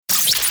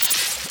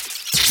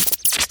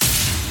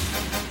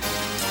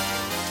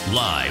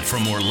Live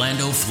from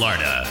Orlando,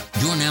 Florida,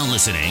 you're now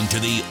listening to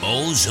the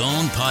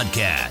O-Zone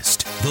Podcast,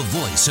 the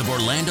voice of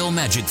Orlando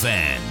Magic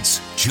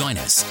fans. Join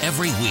us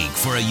every week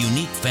for a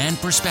unique fan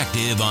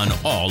perspective on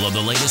all of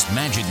the latest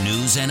Magic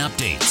news and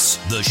updates.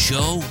 The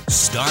show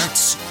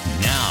starts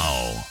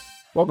now.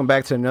 Welcome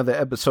back to another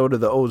episode of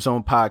the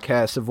O-Zone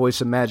Podcast, the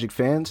voice of Magic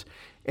fans.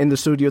 In the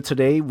studio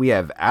today, we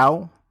have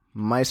Al,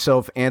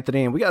 myself,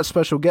 Anthony, and we got a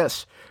special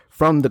guest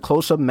from the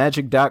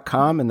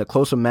closeupmagic.com and the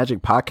Close Up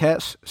Magic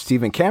podcast,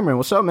 Stephen Cameron.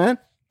 What's up, man?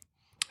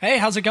 Hey,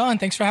 how's it going?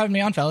 Thanks for having me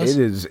on, fellas.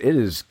 It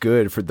is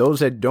good. For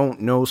those that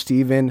don't know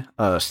Stephen,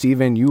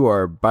 you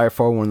are by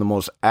far one of the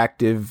most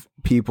active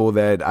people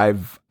that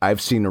I've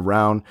seen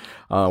around,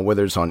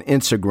 whether it's on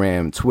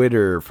Instagram,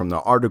 Twitter, from the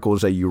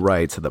articles that you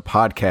write to the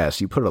podcast.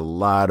 You put a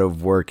lot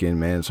of work in,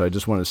 man. So I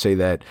just want to say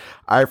that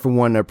I, for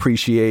one,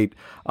 appreciate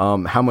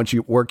how much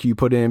work you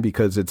put in,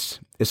 because it's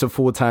a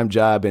full-time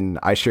job, and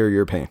I share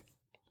your pain.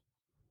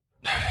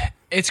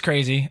 It's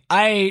crazy.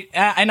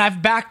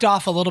 I've backed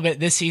off a little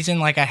bit this season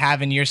like I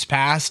have in years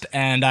past,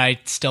 and I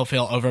still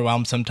feel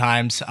overwhelmed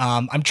sometimes.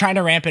 I'm trying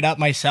to ramp it up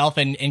myself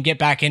and get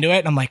back into it.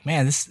 And I'm like,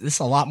 man, this is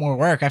a lot more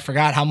work. I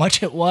forgot how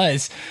much it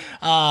was,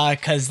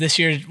 because this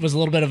year was a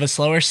little bit of a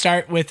slower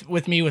start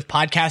with me with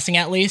podcasting,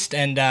 at least.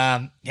 And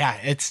I'm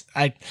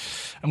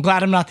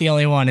glad I'm not the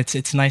only one.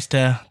 It's nice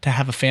to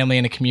have a family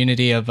and a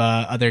community of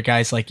other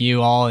guys like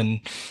you all,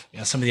 and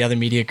some of the other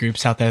media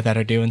groups out there that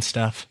are doing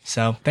stuff.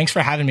 So thanks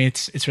for having me.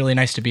 It's really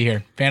nice to be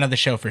here. Fan of the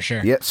show for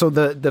sure. Yeah. So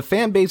the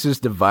fan base is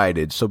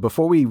divided. So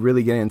before we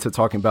really get into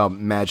talking about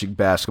Magic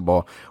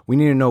basketball, we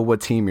need to know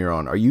what team you're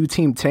on. Are you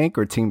Team Tank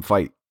or Team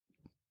Fight?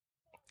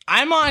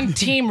 I'm on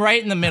team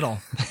right in the middle.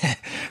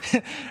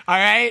 All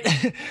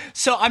right.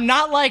 So I'm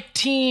not like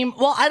team,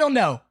 well, I don't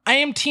know. I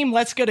am team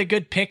let's get a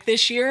good pick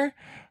this year,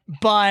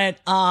 but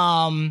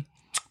I'm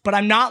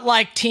not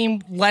like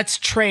team let's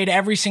trade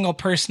every single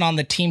person on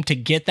the team to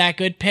get that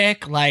good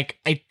pick. Like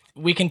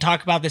we can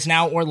talk about this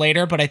now or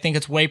later, but I think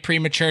it's way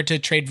premature to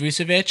trade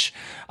Vucevic.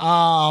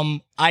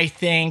 I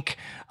think,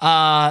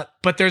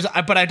 but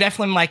I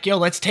definitely am like,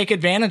 let's take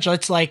advantage.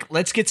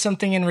 Let's get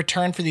something in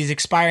return for these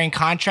expiring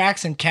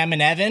contracts and Kem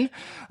and Evan.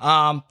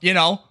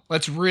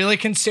 Let's really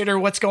consider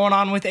what's going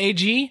on with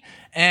AG.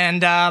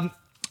 And,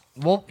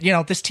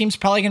 this team's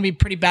probably going to be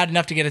pretty bad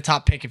enough to get a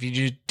top pick if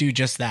you do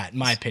just that, in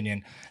my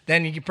opinion.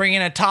 Then you can bring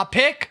in a top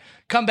pick,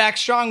 come back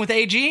strong with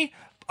AG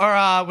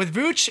or with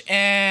Vooch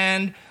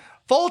and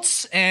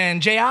Fultz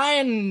and J.I.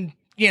 and,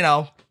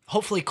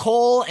 hopefully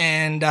Cole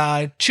and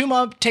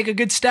Chuma take a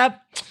good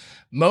step.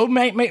 Mo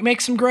might make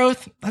some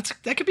growth.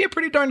 That could be a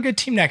pretty darn good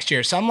team next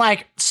year. So I'm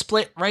like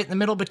split right in the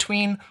middle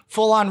between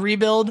full-on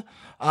rebuild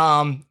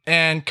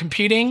and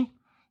competing.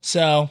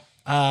 So,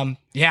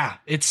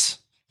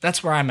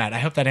 that's where I'm at. I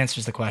hope that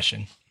answers the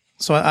question.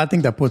 So I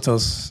think that puts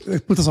us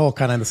all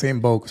kind of in the same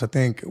boat, because I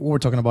think we're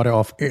talking about it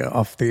off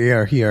the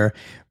air here.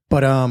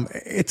 But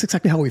it's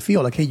exactly how we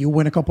feel. Like, hey, you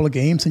win a couple of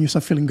games and you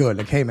start feeling good.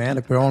 Like, hey,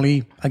 man, we're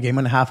only a game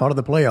and a half out of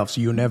the playoffs.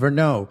 You never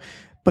know.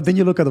 But then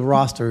you look at the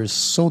roster, is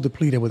so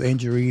depleted with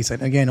injuries.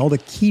 And again, all the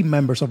key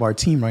members of our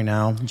team right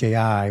now,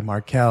 J.I.,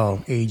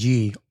 Markelle,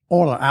 AG,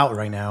 all are out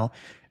right now.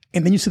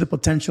 And then you see the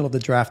potential of the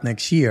draft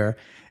next year.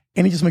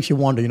 And it just makes you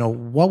wonder,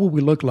 what would we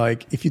look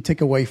like if you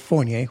take away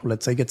Fournier, who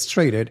let's say gets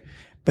traded,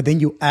 but then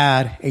you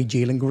add a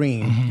Jalen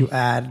Green, you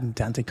add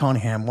Dante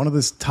Cunningham, one of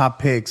those top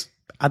picks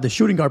at the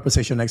shooting guard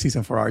position next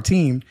season for our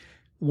team,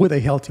 with a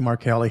healthy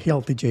Markelle, a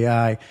healthy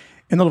J.I.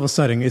 And all of a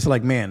sudden, it's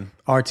like, man,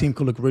 our team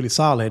could look really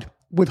solid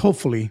with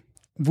hopefully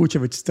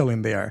Vucevic still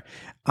in there.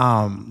 So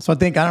I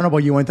don't know about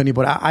you, Anthony,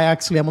 but I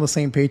actually am on the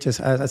same page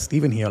as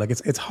Stephen here. Like,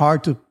 it's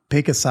hard to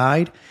pick a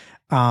side.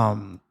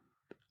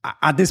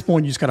 At this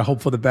point, you just got to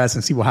hope for the best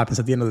and see what happens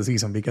at the end of the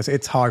season, because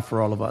it's hard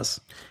for all of us.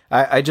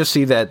 I just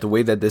see that the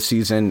way that this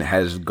season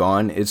has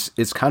gone,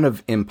 it's kind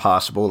of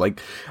impossible.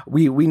 Like,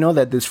 we know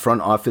that this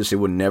front office, it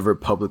would never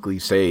publicly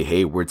say,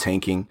 hey, we're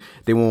tanking.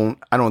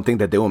 I don't think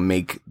that they will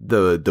make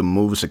the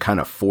moves to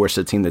kind of force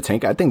a team to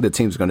tank. I think the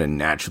team's going to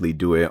naturally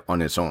do it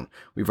on its own.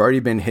 We've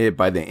already been hit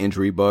by the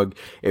injury bug.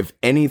 If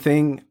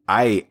anything,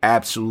 I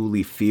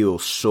absolutely feel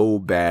so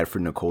bad for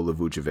Nikola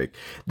Vucevic.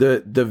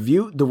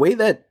 The way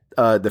that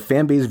the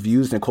fan base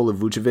views Nikola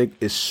Vucevic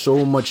is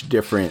so much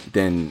different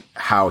than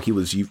how he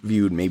was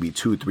viewed maybe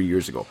 2-3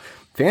 years ago.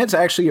 Fans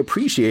actually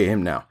appreciate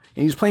him now,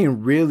 and he's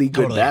playing really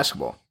good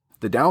basketball.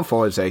 The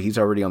downfall is that he's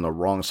already on the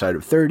wrong side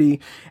of 30,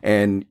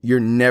 and you're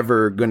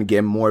never going to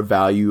get more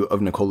value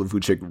of Nikola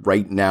Vucevic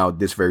right now,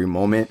 this very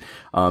moment,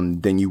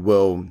 than you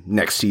will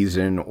next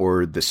season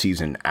or the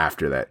season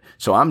after that.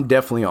 So I'm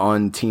definitely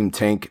on Team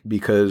Tank,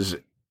 because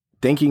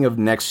thinking of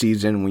next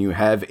season, when you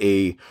have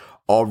a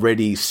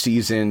already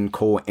seasoned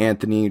Cole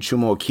Anthony,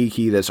 Chuma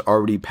Okeke that's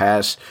already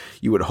passed,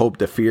 you would hope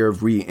the fear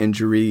of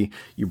re-injury,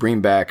 you bring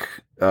back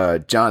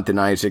Jonathan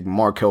Isaac,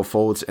 Markelle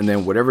Fultz, and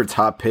then whatever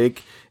top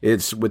pick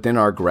it's within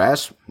our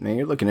grasp, man,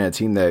 you're looking at a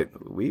team that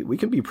we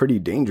can be pretty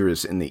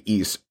dangerous in the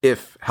East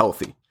if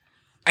healthy.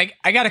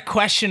 I got a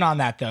question on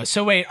that, though.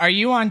 So wait, are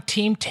you on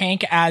Team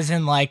Tank as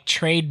in like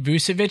trade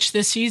Vucevic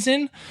this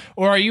season?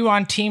 Or are you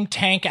on Team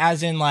Tank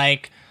as in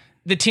like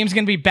the team's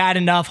going to be bad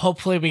enough.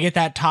 Hopefully we get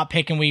that top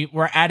pick and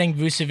we're adding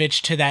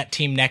Vucevic to that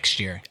team next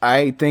year.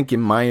 I think,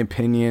 in my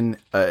opinion,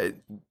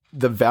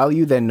 the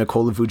value that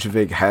Nikola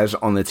Vucevic has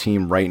on the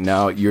team right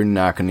now, you're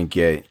not going to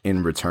get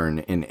in return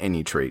in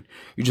any trade.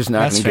 You're just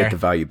not going to get the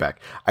value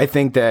back. I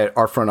think that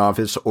our front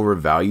office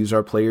overvalues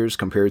our players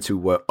compared to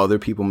what other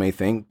people may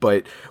think.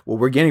 But what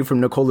we're getting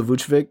from Nikola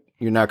Vucevic,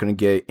 you're not going to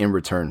get in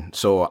return.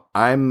 So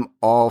I'm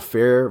all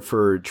fair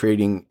for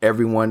trading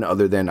everyone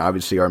other than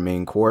obviously our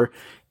main core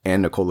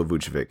and Nikola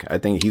Vucevic. I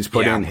think he's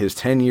put in his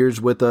 10 years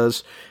with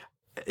us.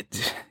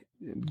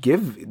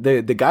 Give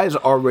the guys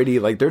already,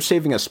 like, they're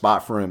saving a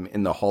spot for him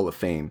in the Hall of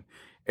Fame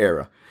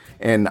era.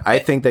 And I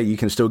think that you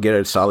can still get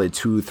a solid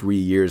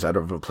 2-3 years out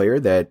of a player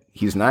that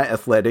he's not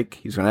athletic.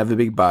 He's going to have the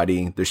big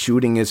body. The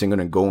shooting isn't going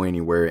to go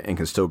anywhere and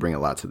can still bring a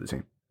lot to the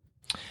team.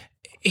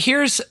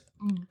 Here's,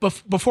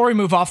 before we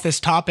move off this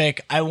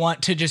topic, I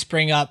want to just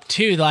bring up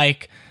too,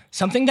 like,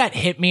 something that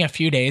hit me a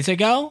few days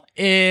ago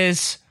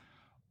is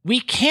we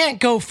can't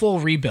go full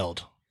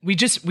rebuild. We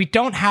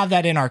don't have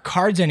that in our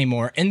cards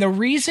anymore. And the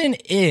reason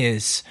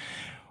is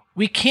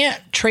we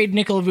can't trade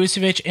Nikola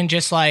Vucevic and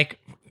just like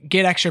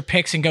get extra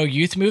picks and go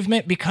youth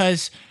movement,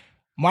 because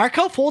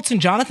Markelle Fultz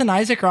and Jonathan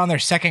Isaac are on their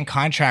second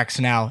contracts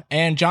now.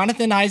 And Markelle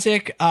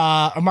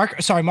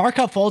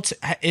Fultz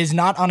is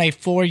not on a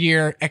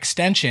 4-year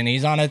extension.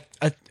 He's on a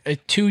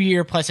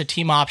 2-year plus a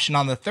team option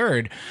on the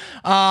third.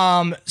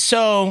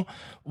 So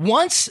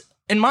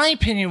in my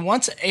opinion,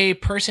 once a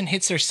person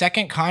hits their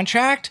second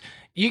contract,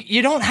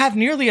 you don't have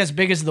nearly as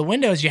big as the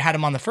window as you had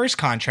him on the first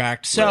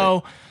contract.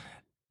 So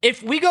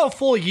if we go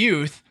full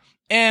youth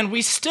and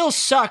we still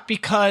suck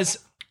because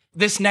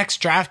this next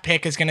draft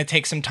pick is going to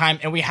take some time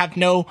and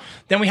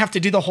then we have to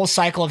do the whole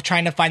cycle of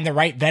trying to find the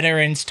right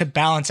veterans to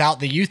balance out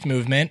the youth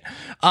movement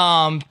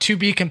to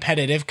be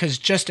competitive, because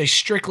just a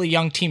strictly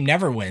young team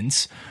never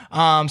wins.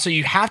 So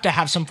you have to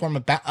have some form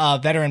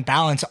of veteran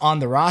balance on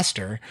the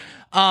roster.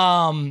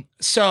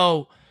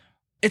 So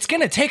it's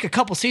going to take a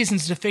couple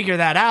seasons to figure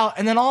that out.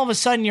 And then all of a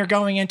sudden you're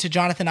going into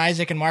Jonathan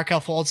Isaac and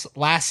Markelle Fultz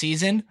last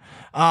season.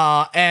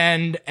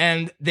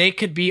 And they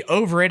could be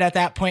over it at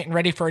that point and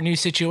ready for a new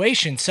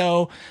situation.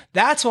 So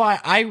that's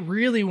why I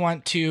really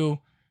want to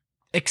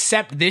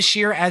accept this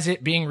year as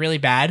it being really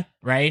bad,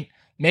 right?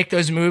 Make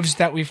those moves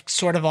that we've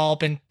sort of all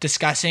been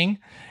discussing,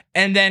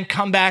 and then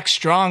come back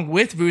strong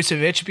with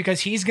Vucevic, because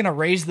he's going to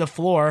raise the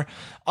floor.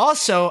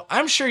 Also,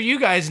 I'm sure you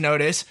guys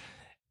notice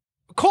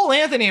Cole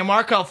Anthony and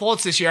Markelle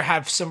Fultz this year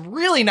have some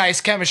really nice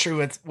chemistry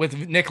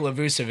with Nikola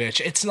Vucevic.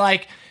 It's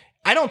like,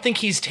 I don't think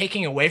he's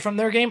taking away from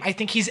their game. I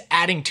think he's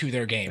adding to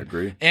their game.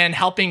 Agree. And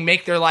helping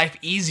make their life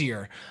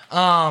easier.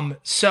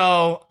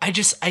 So I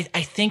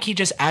think he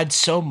just adds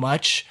so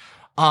much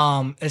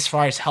as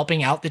far as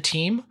helping out the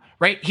team,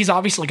 right? He's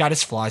obviously got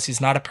his flaws.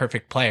 He's not a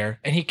perfect player,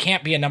 and he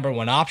can't be a number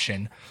one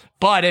option.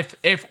 But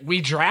if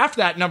we draft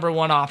that number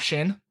one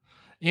option,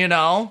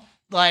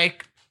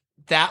 like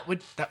that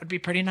would be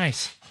pretty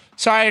nice.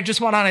 Sorry, I just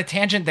went on a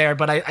tangent there,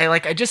 but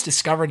I just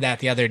discovered that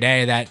the other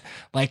day that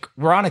like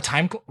we're on a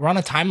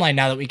timeline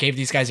now that we gave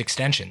these guys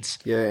extensions.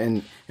 Yeah,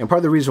 and part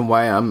of the reason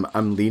why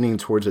I'm leaning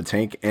towards a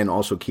tank and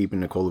also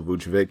keeping Nikola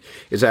Vucevic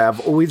is that I've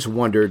always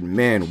wondered,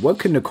 man, what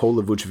can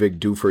Nikola Vucevic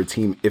do for a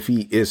team if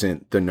he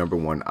isn't the number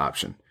one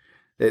option?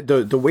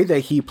 The way that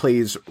he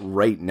plays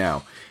right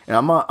now, and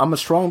I'm a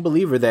strong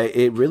believer that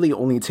it really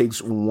only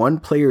takes one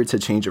player to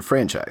change a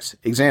franchise.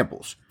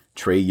 Examples: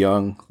 Trae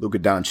Young, Luka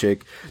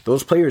Doncic.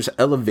 Those players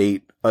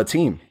elevate a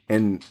team.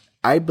 And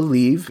I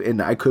believe, and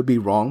I could be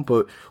wrong,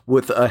 but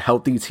with a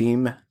healthy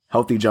team,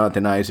 healthy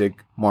Jonathan Isaac,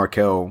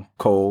 Markelle,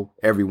 Cole,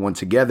 everyone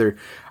together,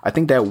 I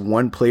think that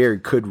one player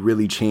could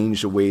really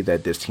change the way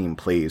that this team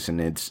plays,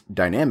 and it's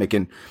dynamic.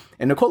 And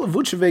Nikola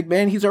Vucevic,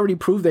 man, he's already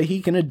proved that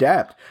he can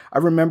adapt. I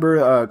remember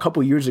a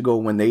couple years ago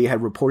when they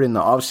had reported in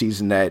the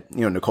offseason that,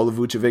 Nikola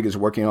Vucevic is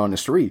working on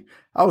his three.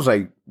 I was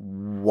like,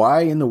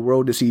 why in the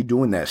world is he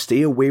doing that?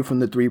 Stay away from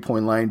the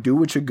 3-point line, do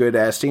what you're good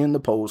at, stay in the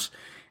post.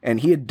 And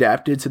he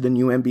adapted to the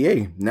new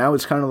NBA. Now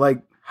it's kind of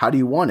like, how do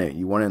you want it?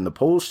 You want it in the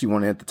post? You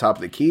want it at the top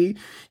of the key?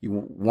 You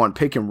want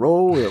pick and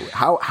roll?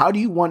 How do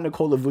you want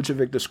Nikola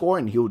Vucevic to score?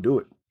 And he'll do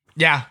it.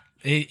 Yeah,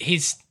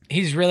 he's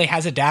really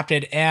has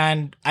adapted.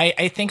 And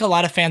I think a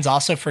lot of fans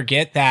also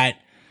forget that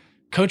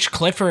Coach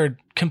Clifford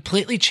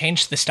completely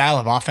changed the style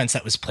of offense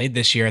that was played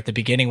this year at the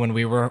beginning when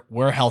we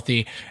were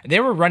healthy. They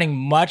were running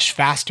much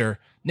faster.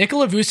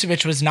 Nikola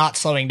Vucevic was not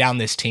slowing down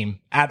this team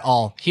at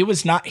all.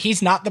 He's not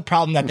the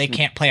problem that they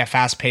can't play a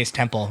fast-paced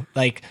tempo.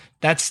 Like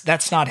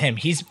that's not him.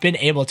 He's been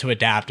able to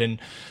adapt. And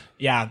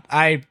yeah,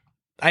 I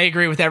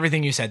agree with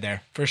everything you said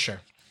there for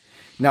sure.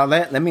 Now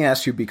let me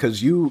ask you,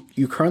 because you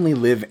currently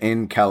live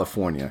in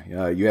California.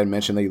 You had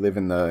mentioned that you live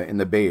in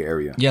the Bay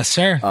Area. Yes,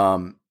 sir.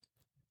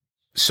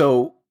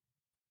 So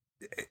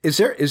Is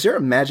there a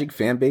Magic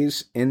fan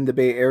base in the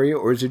Bay Area,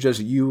 or is it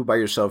just you by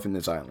yourself in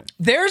this island?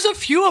 There's a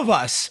few of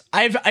us.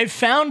 I've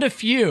found a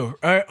few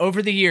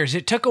over the years.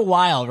 It took a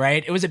while,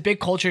 right? It was a big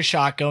culture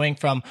shock going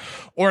from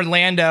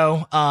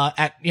Orlando.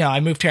 I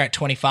moved here at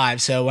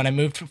 25, so when I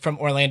moved from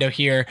Orlando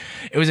here,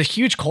 it was a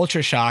huge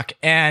culture shock,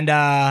 and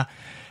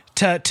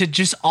to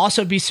just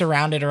also be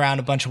surrounded around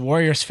a bunch of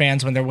Warriors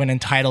fans when they're winning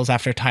titles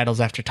after titles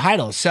after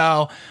titles.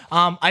 So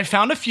I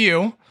found a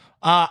few.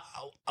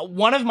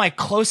 One of my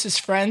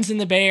closest friends in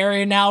the Bay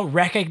Area now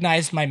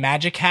recognized my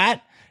Magic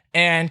hat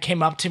and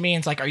came up to me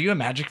and's like, "Are you a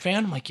Magic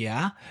fan?" I'm like,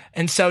 "Yeah."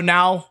 And so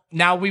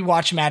now we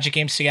watch Magic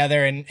games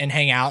together and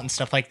hang out and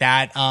stuff like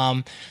that.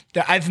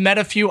 I've met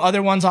a few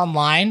other ones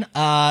online.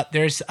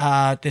 There's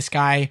this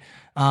guy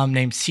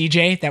named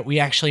CJ that we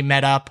actually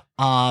met up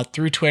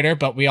through Twitter,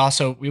 but we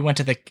went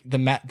to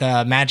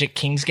the Magic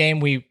Kings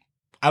game.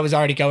 I was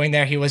already going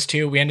there. He was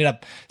too. We ended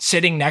up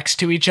sitting next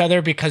to each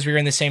other because we were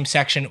in the same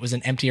section. It was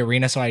an empty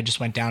arena, so I just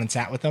went down and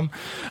sat with him.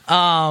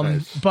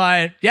 Nice.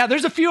 But yeah,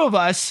 there's a few of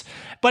us.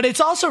 But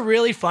it's also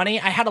really funny.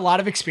 I had a lot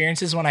of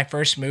experiences when I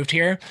first moved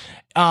here.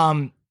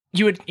 I'd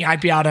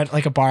be out at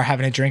like a bar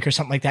having a drink or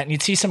something like that, and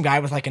you'd see some guy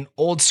with like an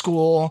old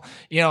school,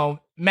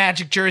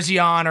 Magic jersey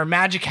on or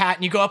Magic hat,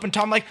 and you go up and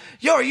talk. I'm like,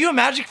 "Yo, are you a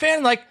Magic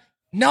fan?" Like,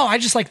 "No, I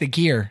just like the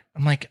gear."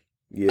 I'm like,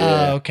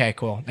 yeah. Okay,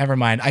 cool. Never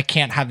mind. I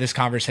can't have this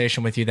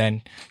conversation with you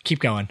then. Keep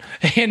going.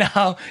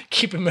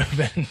 Keep it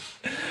moving.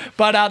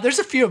 But there's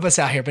a few of us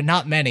out here, but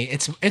not many.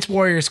 It's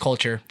Warriors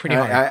culture. Pretty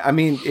hard. I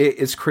mean,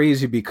 it's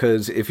crazy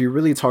because if you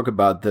really talk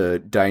about the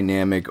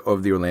dynamic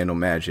of the Orlando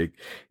Magic,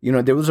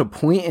 there was a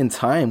point in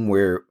time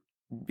where,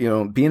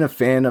 being a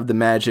fan of the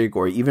Magic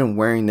or even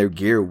wearing their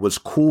gear was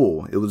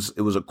cool. It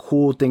was a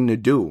cool thing to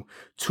do.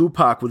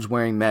 Tupac was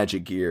wearing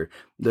Magic gear.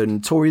 The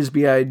Notorious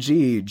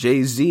B.I.G.,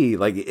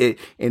 Jay-Z,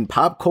 in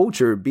pop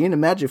culture, being a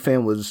Magic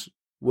fan was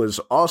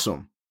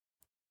awesome.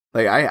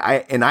 Like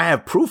I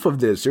have proof of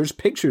this. There's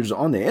pictures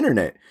on the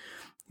internet.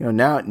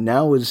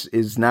 Now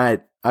is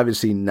not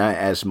obviously not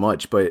as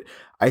much, but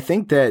I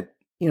think that,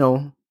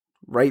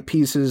 right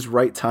pieces,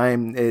 right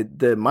time.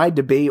 My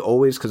debate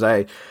always,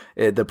 because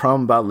the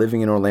problem about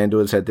living in Orlando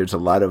is that there's a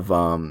lot of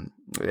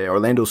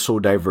Orlando's so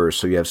diverse,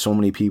 so you have so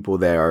many people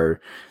that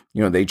are,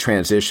 they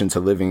transition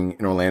to living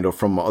in Orlando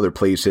from other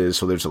places.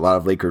 So there's a lot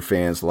of Laker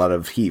fans, a lot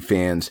of Heat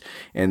fans,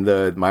 and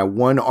my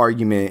one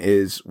argument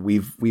is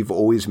we've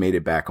always made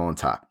it back on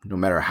top. No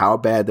matter how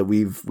bad that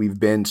we've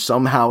been,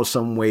 somehow,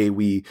 some way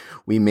we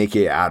make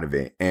it out of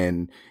it.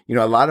 And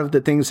a lot of the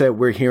things that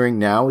we're hearing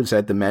now is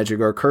that the Magic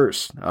are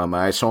cursed.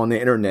 I saw on the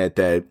internet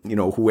that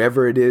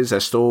whoever it is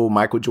that stole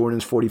Michael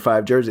Jordan's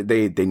 45 jersey,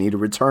 they need to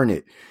return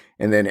it,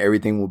 and then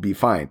everything will be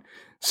fine.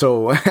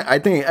 So I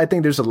think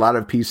there's a lot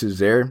of pieces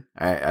there.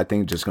 I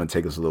think it's just going to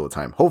take us a little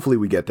time. Hopefully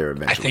we get there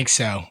eventually. I think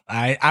so.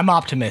 I'm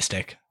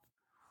optimistic.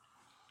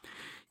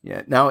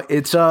 Yeah. Now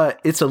it's a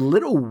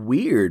little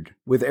weird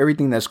with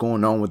everything that's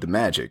going on with the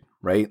Magic,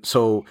 right?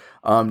 So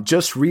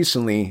just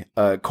recently,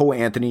 Cole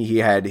Anthony, he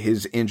had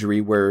his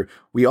injury where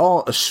we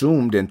all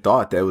assumed and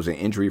thought that it was an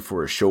injury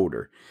for his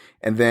shoulder.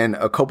 And then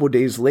a couple of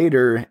days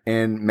later,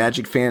 and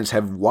Magic fans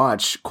have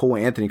watched Cole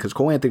Anthony, because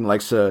Cole Anthony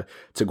likes to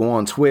go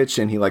on Twitch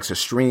and he likes to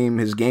stream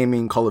his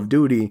gaming, Call of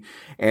Duty.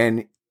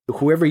 And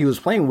whoever he was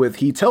playing with,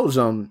 he tells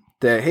them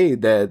that, hey,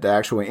 that the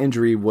actual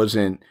injury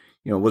wasn't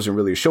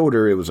really a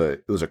shoulder. It was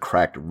a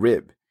cracked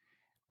rib.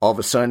 All of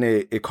a sudden,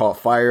 it caught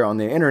fire on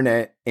the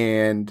internet,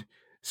 and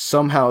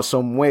somehow,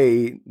 some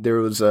way, there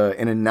was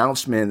an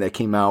announcement that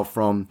came out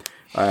from.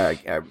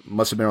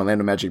 Must have been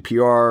Orlando Magic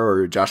PR,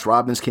 or Josh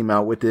Robbins came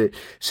out with it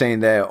saying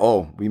that,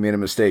 we made a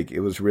mistake.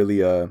 It was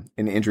really an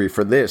injury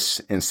for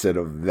this instead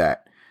of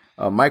that.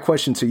 My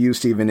question to you,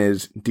 Steven,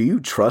 is do you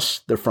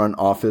trust the front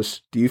office?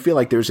 Do you feel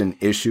like there's an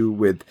issue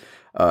with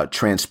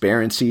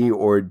transparency,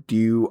 or do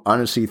you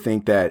honestly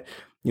think that,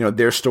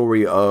 their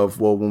story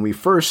of, when we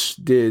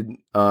first did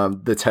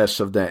the tests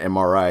of the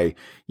MRI,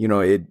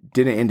 it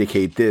didn't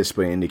indicate this,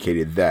 but it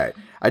indicated that.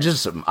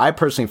 I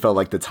personally felt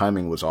like the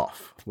timing was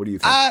off. What do you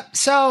think?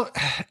 So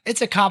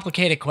it's a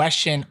complicated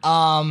question.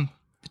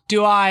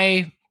 Do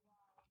I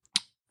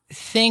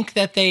think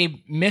that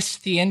they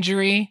missed the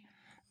injury?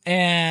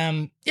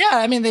 Yeah,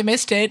 I mean, they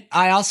missed it.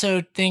 I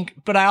also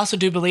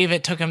do believe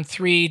it took them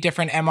 3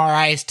 different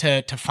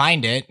MRIs to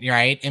find it,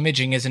 right?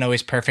 Imaging isn't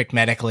always perfect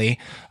medically,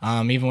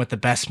 even with the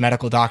best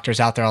medical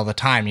doctors out there all the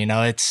time,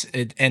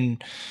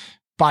 and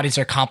bodies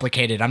are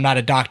complicated. I'm not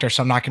a doctor,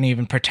 so I'm not going to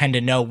even pretend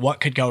to know what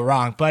could go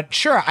wrong. But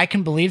sure, I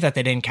can believe that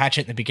they didn't catch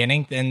it in the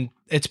beginning. And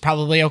it's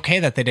probably okay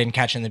that they didn't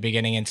catch it in the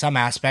beginning in some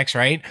aspects,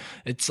 right?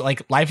 It's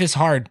like life is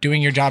hard.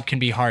 Doing your job can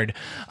be hard.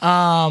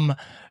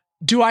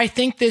 Do I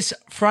think this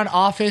front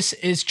office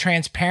is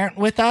transparent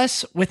with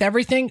us, with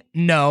everything?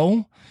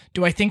 No.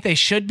 Do I think they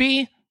should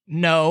be?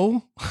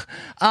 No.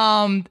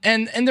 And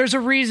there's a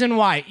reason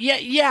why.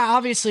 Yeah,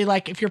 obviously,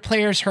 like if your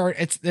player's hurt,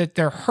 it's that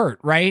they're hurt,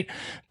 right?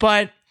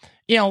 But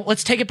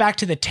let's take it back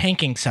to the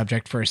tanking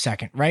subject for a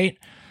second, right?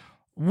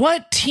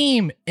 What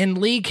team in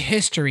league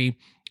history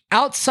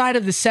outside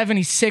of the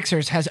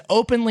 76ers has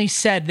openly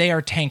said they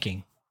are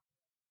tanking?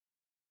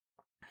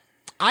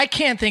 I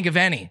can't think of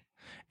any.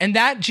 And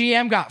that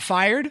GM got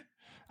fired.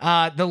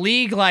 The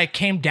league like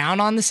came down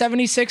on the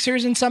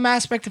 76ers in some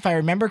aspect, if I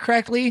remember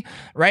correctly,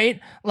 right?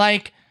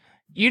 Like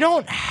you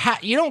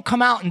don't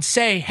come out and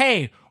say,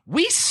 hey,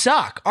 we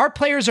suck. Our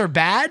players are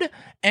bad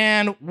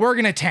and we're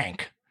going to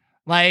tank.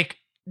 Like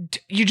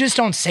you just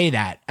don't say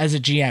that as a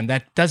GM.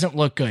 That doesn't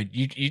look good.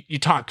 You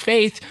talk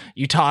faith,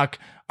 you talk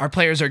our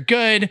players are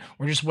good.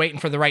 We're just waiting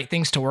for the right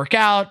things to work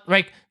out.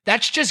 Like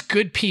that's just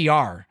good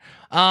PR.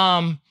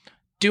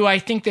 Do I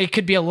think they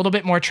could be a little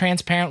bit more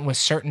transparent with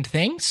certain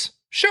things?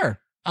 Sure.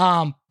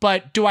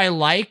 But do I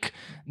like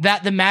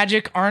that the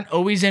Magic aren't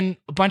always in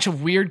a bunch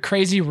of weird,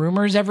 crazy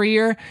rumors every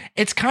year?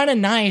 It's kind of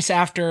nice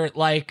after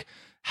like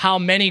how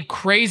many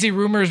crazy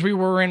rumors we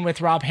were in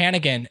with Rob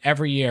Hannigan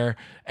every year.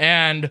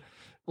 And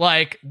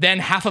like then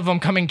half of them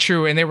coming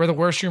true and they were the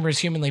worst rumors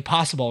humanly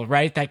possible,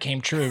 right? That came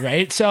true,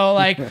 right? So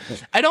like,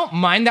 I don't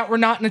mind that we're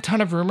not in a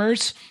ton of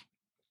rumors.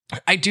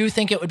 I do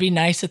think it would be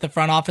nice if the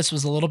front office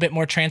was a little bit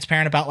more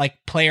transparent about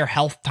like player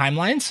health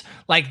timelines.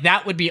 Like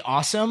that would be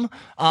awesome.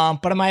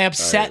 But am I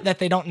upset that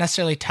they don't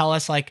necessarily tell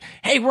us like,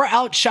 hey, we're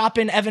out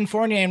shopping Evan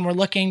Fournier and we're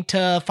looking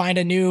to find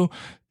a new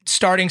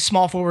starting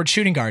small forward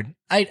shooting guard?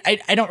 I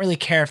don't really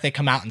care if they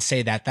come out and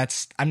say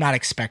that. I'm not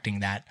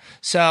expecting that.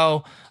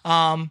 So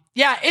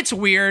yeah, it's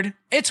weird.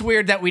 It's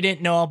weird that we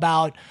didn't know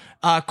about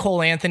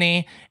Cole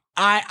Anthony.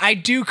 I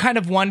do kind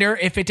of wonder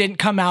if it didn't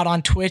come out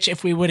on Twitch,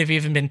 if we would have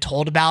even been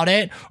told about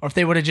it, or if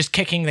they would have just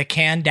kicking the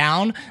can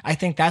down. I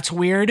think that's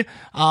weird.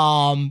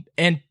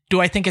 And do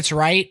I think it's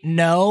right?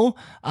 No.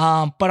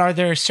 But are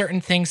there certain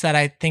things that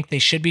I think they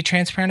should be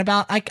transparent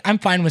about? I'm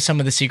fine with some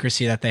of the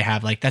secrecy that they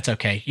have. Like, that's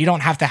okay. You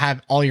don't have to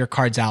have all your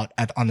cards out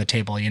on the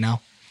table, you know?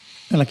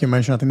 And like you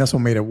mentioned, I think that's what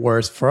made it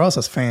worse for us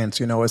as fans.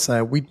 You know, it's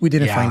we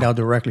didn't find out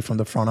directly from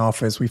the front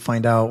office. We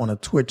find out on a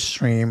Twitch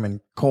stream, and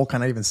Cole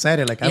kind of even said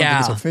it. Like, I don't think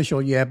it's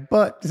official yet,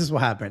 but this is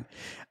what happened.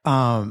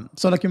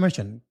 So like you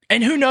mentioned,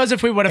 and who knows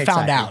if we would have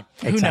found out?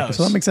 Who knows?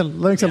 So that makes it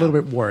a little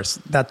bit worse.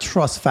 That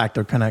trust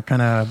factor kind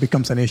of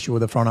becomes an issue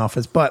with the front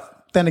office.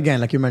 But then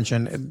again, like you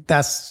mentioned,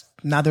 that's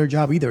not their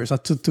job either. It's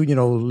not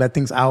to let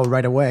things out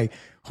right away.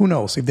 Who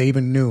knows if they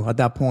even knew at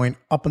that point,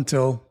 up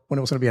until when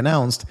it was going to be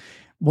announced,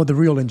 what the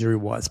real injury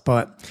was.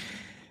 But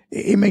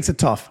it makes it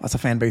tough as a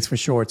fan base for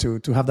sure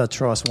to have that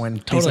trust when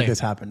things like this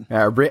happen.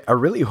 I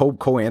really hope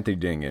Cole Anthony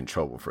didn't get in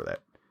trouble for that,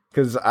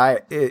 because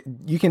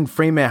you can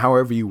frame it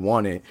however you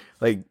want it.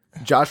 Like,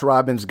 Josh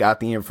Robbins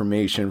got the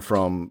information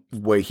from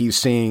what he's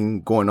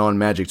seeing going on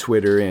Magic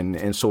Twitter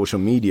and social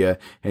media,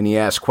 and he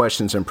asked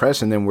questions in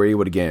press, and then we're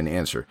able to get an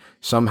answer.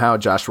 Somehow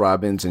Josh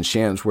Robbins and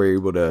Shams were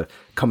able to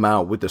come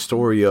out with the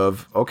story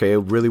of, okay, it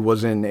really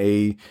wasn't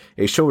a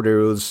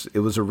shoulder, it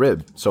was a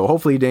rib. So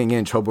hopefully he didn't get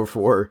in trouble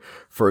for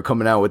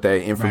coming out with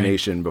that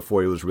information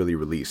before it was really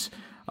released.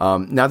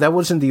 Now, that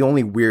wasn't the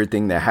only weird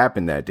thing that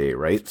happened that day,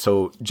 right?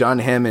 So John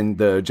Hammond,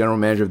 the general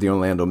manager of the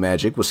Orlando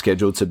Magic, was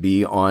scheduled to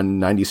be on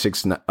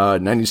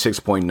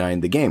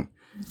 96.9 The Game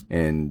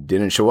and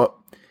didn't show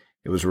up.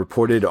 It was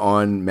reported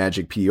on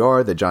Magic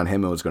PR that John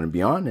Hammond was going to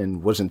be on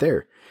and wasn't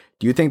there.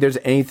 Do you think there's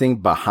anything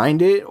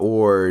behind it,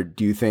 or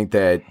do you think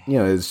that,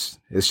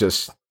 it's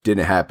just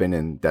didn't happen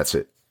and that's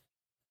it?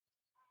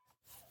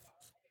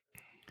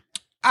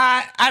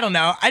 I don't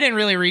know. I didn't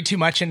really read too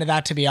much into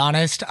that, to be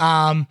honest.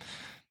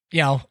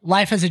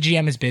 Life as a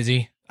GM is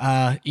busy.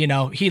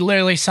 He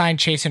literally signed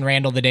Chase and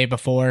Randall the day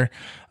before.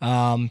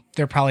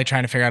 They're probably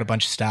trying to figure out a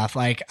bunch of stuff.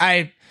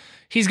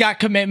 He's got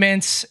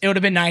commitments. It would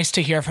have been nice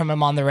to hear from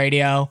him on the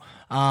radio.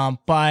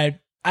 But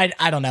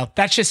I don't know.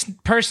 That's just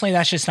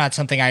not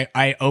something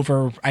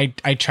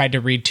I tried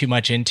to read too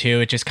much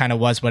into. It just kind of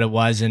was what it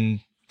was, and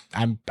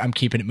I'm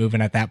keeping it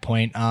moving at that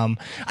point.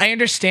 I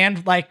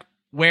understand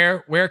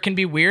where it can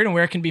be weird and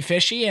where it can be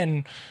fishy,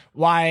 and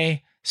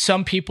why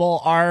some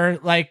people are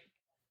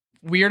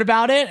weird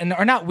about it,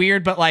 or not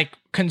weird, but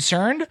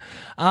concerned.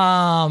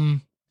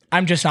 I'm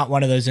just not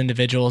one of those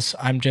individuals.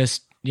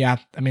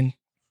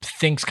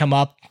 Things come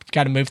up,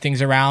 got to move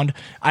things around.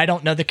 I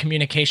don't know the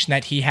communication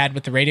that he had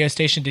with the radio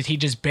station. Did he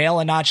just bail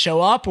and not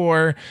show up,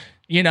 or,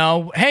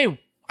 hey,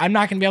 I'm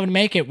not going to be able to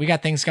make it, we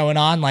got things going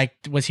on?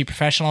 Was he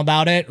professional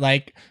about it?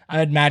 I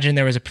would imagine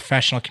there was a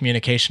professional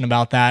communication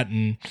about that,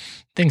 and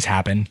things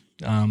happen.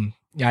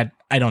 I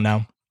don't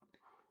know.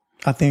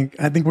 I think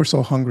we're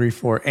so hungry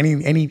for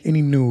any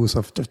news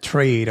of the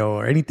trade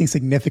or anything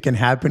significant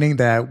happening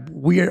that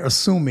we are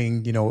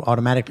assuming,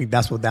 automatically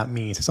that's what that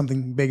means.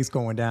 Something big is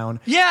going down.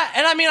 Yeah,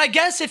 and I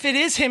guess if it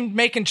is him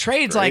making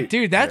trades, great.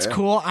 Dude, that's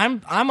cool.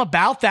 I'm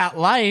about that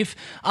life.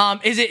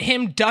 Is it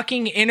him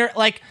ducking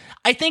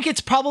I think it's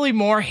probably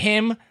more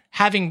him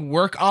having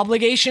work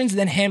obligations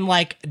than him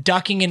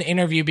ducking an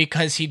interview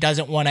because he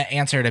doesn't want to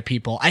answer to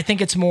people. I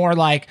think it's more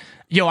I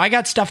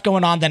got stuff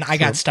going on, then I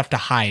got stuff to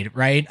hide,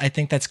 right? I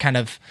think that's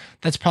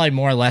probably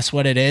more or less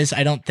what it is.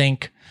 I don't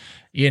think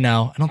he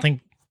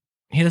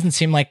doesn't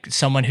seem like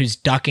someone who's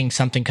ducking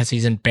something because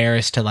he's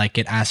embarrassed to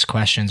get asked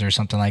questions or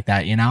something like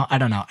that. I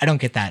don't know. I don't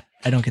get that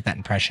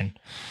impression,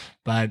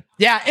 but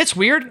yeah, it's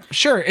weird.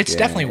 Sure. It's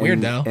definitely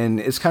weird though. And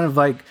it's kind of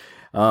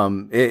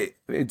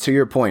to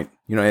your point,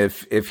 you know,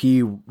 if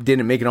he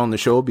didn't make it on the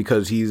show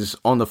because he's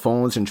on the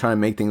phones and trying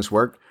to make things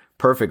work,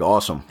 perfect,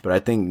 awesome. But I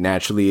think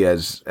naturally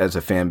as a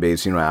fan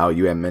base, you know, Al,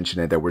 you had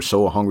mentioned it, that we're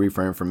so hungry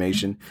for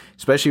information,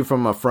 especially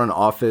from a front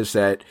office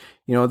that,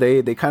 you know,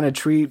 they kind of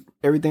treat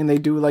everything they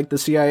do like the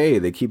CIA.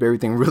 They keep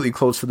everything really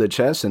close to the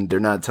chest, and they're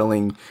not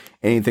telling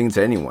anything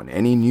to anyone.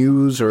 Any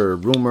news or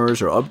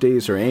rumors or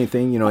updates or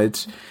anything, you know,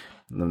 it's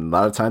a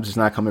lot of times it's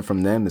not coming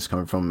from them. It's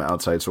coming from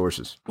outside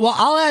sources. Well,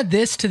 I'll add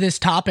this to this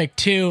topic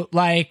too.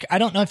 Like, I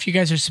don't know if you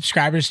guys are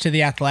subscribers to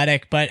The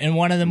Athletic, but in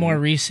one of the more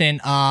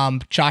recent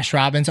Josh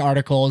Robbins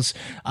articles,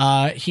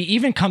 he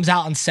even comes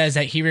out and says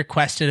that he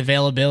requested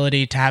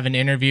availability to have an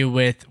interview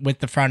with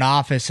the front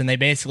office. And they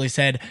basically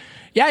said,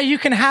 yeah, you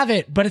can have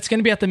it, but it's going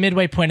to be at the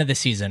midway point of the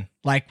season.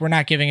 Like, we're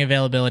not giving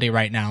availability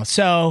right now.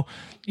 So,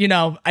 you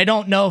know, I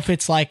don't know if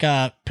it's like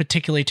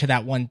particularly to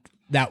that one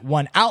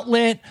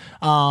outlet.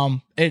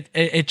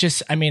 It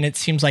just, I mean, it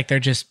seems like they're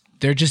just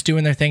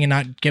doing their thing and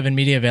not giving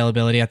media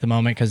availability at the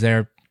moment because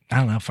they're, I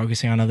don't know,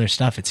 focusing on other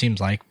stuff, it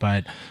seems like.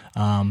 But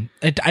I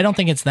don't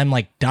think it's them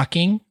like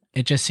ducking.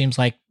 It just seems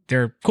like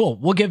they're cool.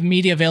 We'll give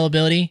media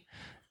availability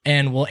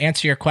and we'll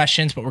answer your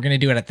questions, but we're going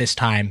to do it at this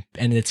time.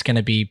 And it's going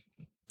to be,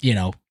 you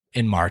know,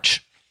 in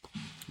March.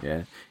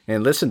 Yeah.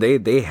 And listen,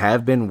 they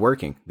have been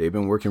working. They've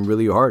been working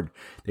really hard.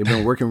 They've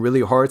been working really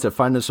hard to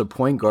find us a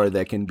point guard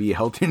that can be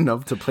healthy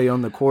enough to play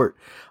on the court.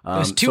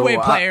 Those two-way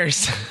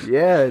players.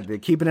 Yeah, they're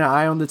keeping an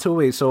eye on the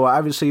two-way. So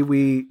obviously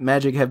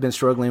Magic have been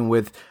struggling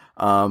with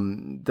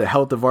the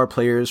health of our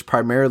players,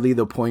 primarily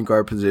the point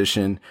guard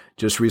position.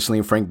 Just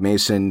recently, Frank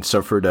Mason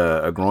suffered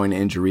a groin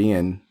injury,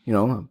 and, you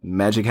know,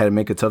 Magic had to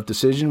make a tough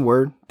decision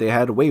where they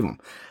had to waive him.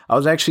 I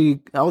was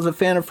a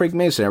fan of Frank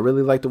Mason. I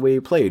really liked the way he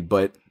played,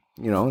 but,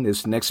 you know,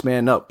 it's next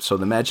man up. So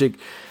the Magic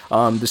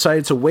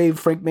decided to waive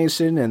Frank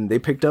Mason, and they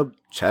picked up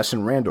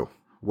Chasson Randle.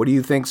 What do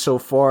you think so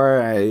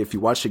far? If you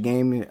watch the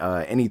game,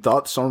 any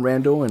thoughts on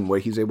Randle and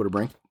what he's able to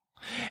bring?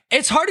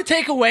 It's hard to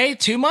take away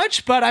too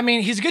much, but I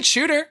mean, he's a good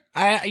shooter.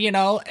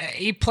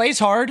 He plays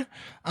hard.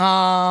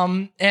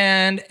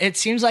 And it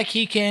seems like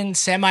he can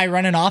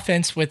semi-run an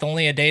offense with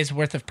only a day's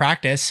worth of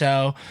practice.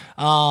 So,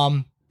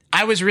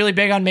 I was really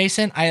big on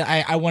Mason.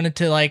 I wanted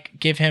to like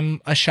give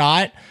him a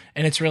shot,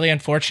 and it's really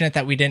unfortunate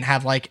that we didn't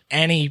have like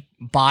any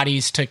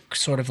bodies to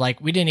sort of like,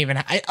 we didn't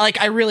even,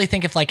 I really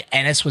think if like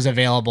Ennis was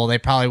available, they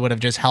probably would have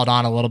just held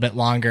on a little bit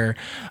longer,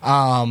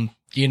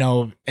 you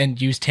know,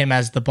 and used him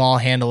as the ball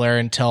handler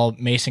until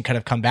Mason could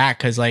have come back.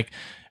 Cause like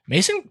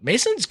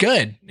Mason's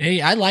good.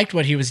 I liked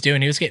what he was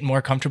doing. He was getting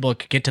more comfortable,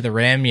 could get to the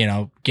rim, you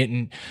know,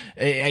 he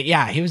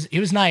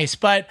was nice,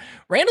 but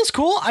Randall's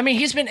cool. I mean,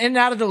 he's been in and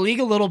out of the league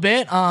a little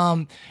bit.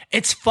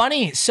 It's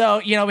funny. So,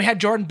 you know, we had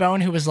Jordan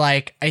Bone, who was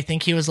like, I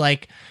think he was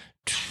like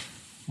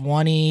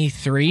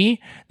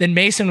 23. Then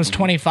Mason was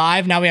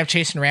 25. Now we have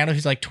Chasson Randle,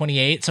 who's like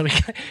 28. So we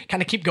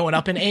kind of keep going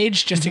up in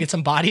age just to get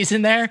some bodies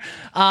in there.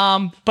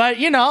 But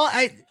you know,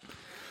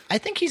 I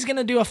think he's going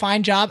to do a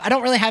fine job. I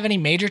don't really have any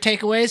major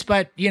takeaways,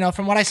 but you know,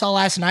 from what I saw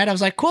last night, I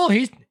was like, cool.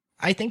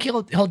 I think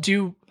he'll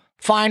do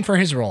fine for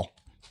his role.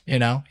 You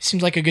know, he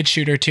seems like a good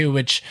shooter too,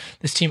 which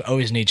this team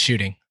always needs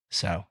shooting.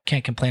 So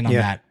can't complain on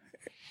that.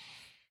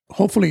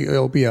 Hopefully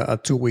it'll be a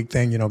 2-week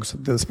thing, you know, because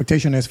the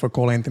expectation is for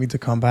Cole Anthony to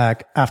come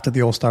back after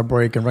the All-Star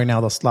break. And right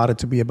now they're slotted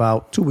to be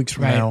about 2 weeks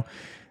from now.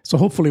 So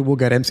hopefully we'll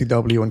get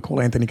MCW and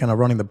Cole Anthony kind of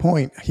running the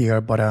point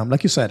here. But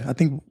like you said, I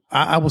think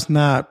I was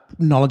not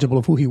knowledgeable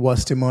of who he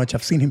was too much.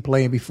 I've seen him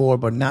play before,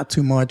 but not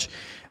too much.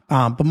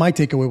 But my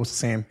takeaway was the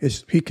same.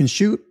 He can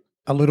shoot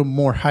a little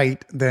more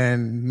height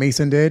than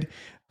Mason did.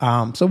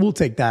 So we'll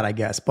take that, I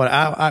guess. But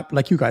I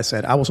like you guys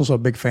said, I was also a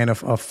big fan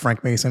of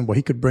Frank Mason, what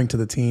he could bring to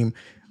the team.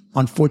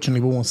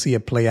 Unfortunately, we won't see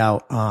it play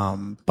out.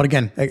 But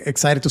again,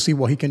 excited to see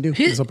what he can do.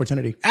 This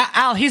opportunity.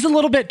 Al, he's a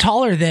little bit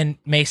taller than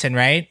Mason,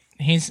 right?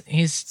 He's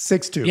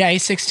 6'2". Yeah,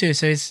 he's 6'2".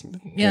 So he's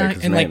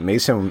and like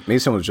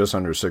Mason was just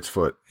under 6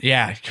 foot.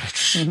 Yeah,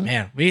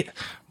 man, we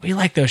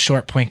like those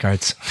short point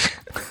guards.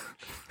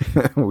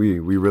 we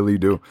really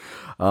do.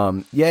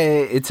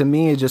 To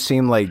me it just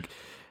seemed like.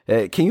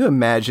 Can you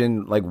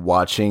imagine like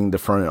watching the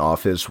front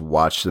office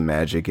watch the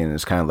Magic, and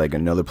it's kind of like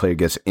another player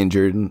gets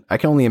injured? I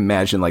can only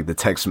imagine like the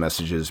text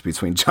messages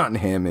between John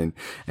Hammond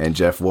and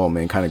Jeff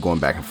Wellman kind of going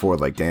back and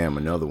forth like, damn,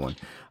 another one.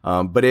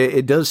 But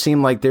it does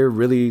seem like they're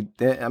really,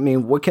 I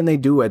mean, what can they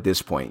do at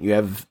this point? You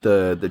have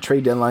the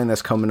trade deadline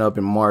that's coming up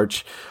in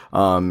March,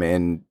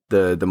 and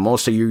the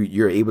most that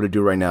you're able to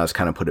do right now is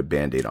kind of put a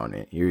Band-Aid on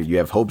it. You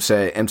have hopes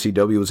that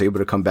MCW was able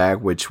to come back,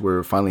 which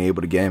we're finally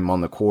able to get him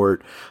on the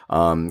court.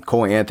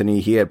 Cole Anthony,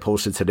 he had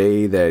posted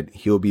today that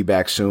he'll be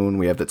back soon.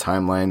 We have the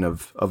timeline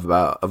of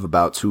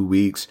about 2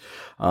 weeks.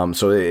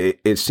 So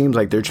it seems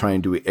like they're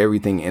trying to do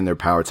everything in their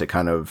power to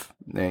kind of,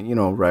 you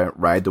know,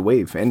 ride the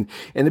wave. And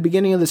in the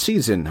beginning of the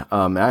season,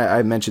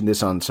 I mentioned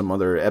this on some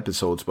other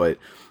episodes, but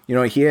you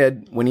know,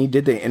 when he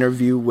did the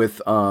interview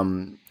with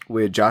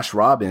Josh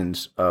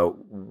Robbins,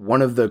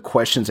 one of the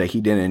questions that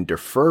he didn't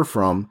defer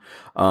from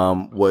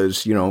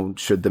was, you know,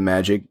 should the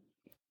Magic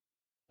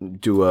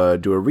do a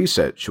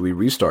reset? Should we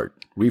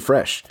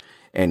refresh?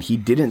 and he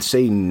didn't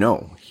say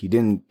no.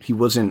 He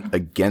wasn't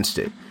against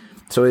it.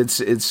 So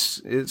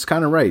it's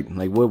kind of right.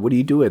 Like, what do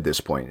you do at this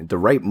point? The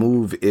right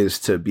move is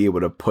to be able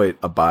to put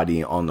a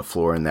body on the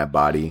floor, and that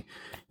body,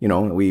 you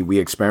know, we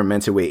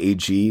experimented with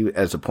AG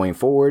as a point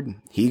forward.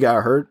 He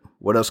got hurt.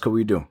 What else could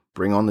we do?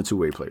 Bring on the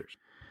two-way players.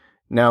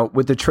 Now,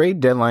 with the trade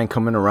deadline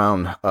coming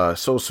around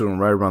so soon,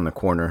 right around the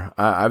corner,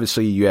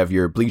 obviously you have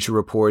your Bleacher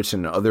Reports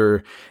and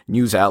other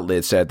news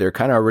outlets that they're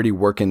kind of already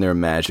working their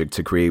magic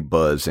to create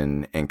buzz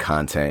and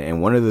content.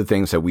 And one of the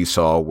things that we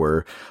saw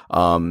were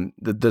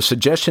the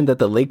suggestion that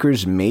the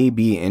Lakers may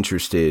be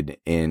interested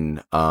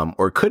in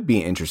or could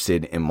be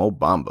interested in Mo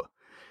Bamba.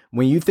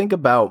 When you think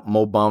about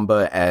Mo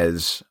Bamba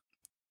as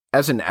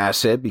an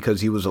asset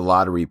because he was a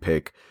lottery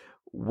pick,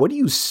 what do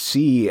you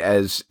see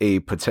as a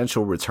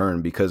potential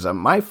return? Because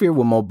my fear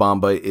with Mo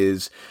Bamba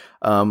is,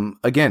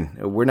 again,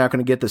 we're not going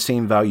to get the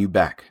same value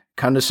back.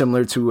 Kind of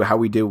similar to how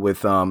we did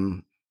with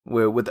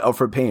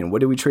Elfrid Payton. What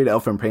did we trade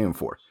Elfrid Payton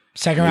for?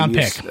 Second round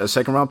pick. A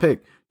second round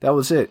pick. That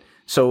was it.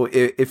 So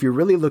if you're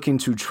really looking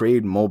to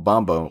trade Mo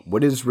Bamba,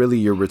 what is really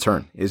your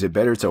return? Is it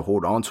better to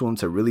hold on to him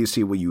to really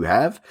see what you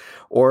have?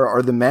 Or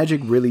are the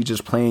Magic really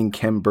just playing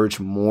Khem Birch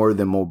more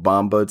than Mo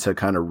Bamba to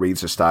kind of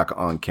raise the stock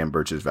on Khem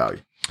Birch's value?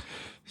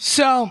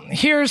 So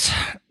here's,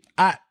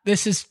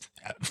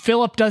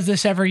 Philip does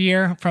this every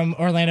year from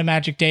Orlando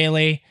Magic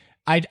Daily.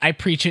 I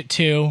preach it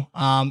to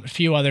a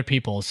few other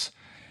people's.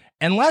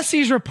 Unless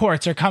these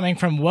reports are coming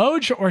from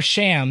Woj or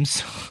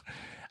Shams,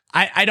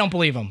 I don't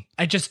believe them.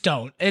 I just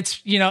don't. It's,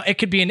 you know, it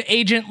could be an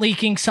agent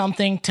leaking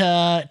something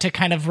to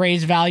kind of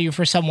raise value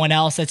for someone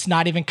else that's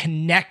not even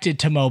connected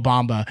to Mo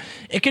Bamba.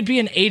 It could be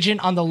an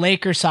agent on the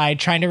Lakers side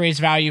trying to raise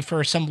value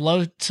for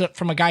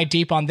from a guy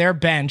deep on their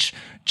bench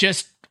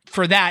just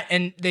for that,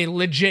 and they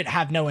legit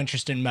have no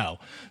interest in Mo.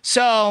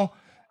 So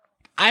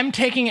I'm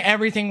taking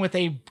everything with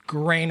a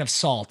grain of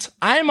salt.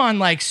 I'm on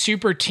like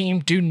super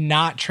team, do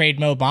not trade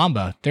Mo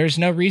Bamba. There's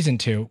no reason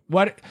to.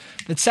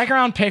 The second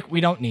round pick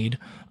we don't need.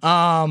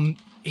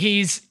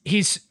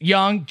 He's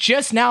young,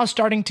 just now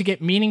starting to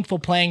get meaningful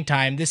playing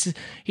time.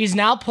 He's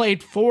now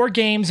played 4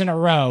 games in a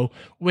row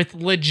with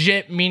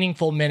legit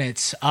meaningful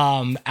minutes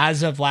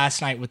as of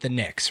last night with the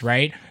Knicks,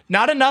 right?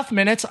 Not enough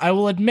minutes, I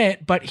will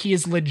admit, but he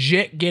is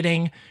legit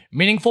getting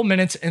meaningful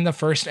minutes in the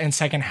first and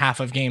second half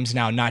of games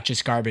now, not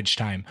just garbage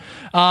time.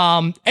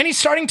 And he's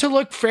starting to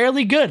look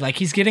fairly good. Like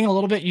he's getting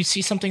you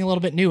see something a little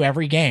bit new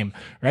every game,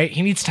 right?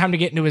 He needs time to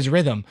get into his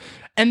rhythm.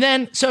 And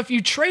then, so if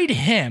you trade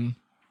him,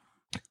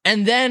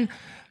 and then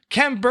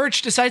Khem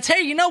Birch decides,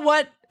 hey, you know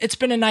what? It's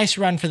been a nice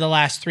run for the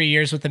last 3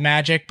 years with the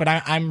Magic, but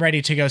I'm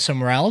ready to go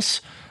somewhere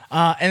else.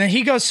 And then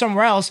he goes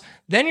somewhere else.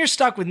 Then you're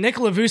stuck with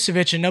Nikola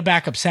Vucevic and no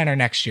backup center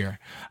next year.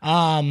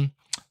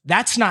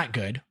 That's not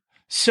good.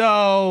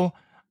 So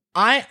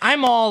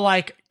I'm all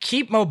like,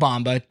 keep Mo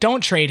Bamba.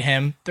 Don't trade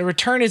him. The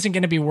return isn't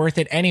going to be worth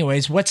it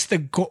anyways. What's the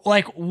goal?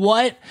 Like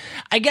what?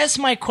 I guess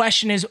my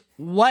question is,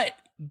 what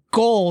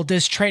goal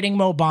does trading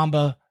Mo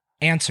Bamba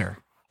answer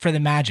for the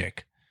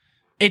Magic?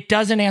 It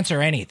doesn't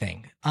answer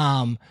anything.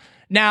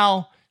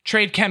 Now,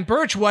 trade Khem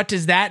Birch, what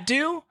does that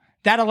do?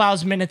 That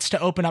allows minutes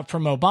to open up for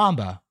Mo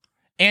Bamba,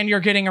 and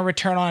you're getting a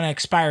return on an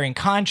expiring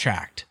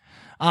contract.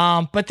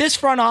 But this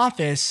front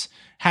office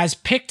has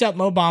picked up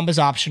Mo Bamba's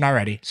option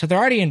already, so they're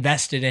already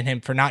invested in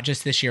him for not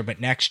just this year, but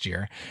next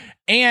year.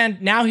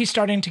 And now he's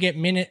starting to get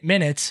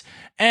minutes.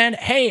 And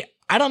hey,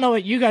 I don't know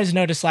what you guys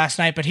noticed last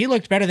night, but he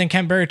looked better than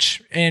Khem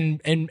Birch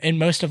in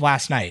most of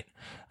last night.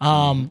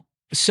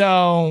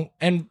 So,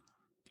 and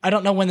I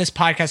don't know when this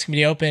podcast can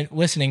be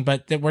listening,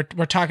 but we're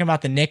talking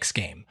about the Knicks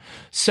game.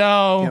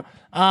 So, yep.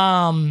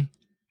 I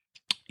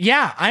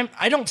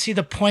don't see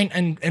the point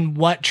in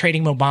what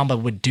trading Mo Bamba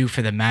would do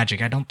for the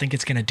Magic. I don't think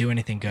it's going to do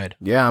anything good.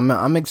 Yeah,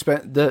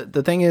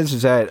 the thing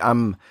is that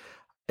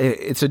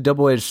it's a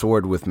double-edged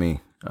sword with me.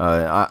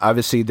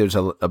 Obviously, there's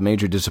a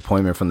major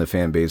disappointment from the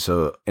fan base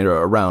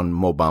around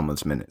Mo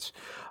Bamba's minutes.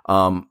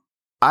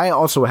 I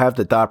also have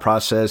the thought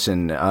process,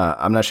 and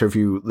I'm not sure if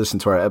you listened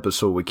to our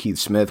episode with Keith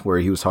Smith where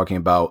he was talking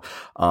about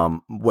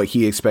what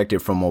he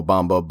expected from Mo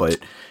Bamba, but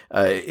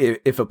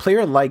if a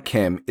player like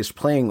Khem is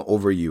playing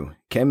over you,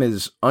 Khem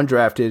is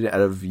undrafted out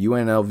of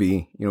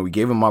UNLV, we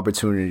gave him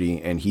opportunity,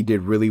 and he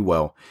did really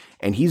well,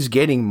 and he's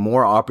getting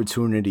more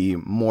opportunity,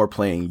 more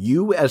playing.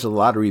 You as a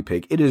lottery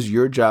pick, it is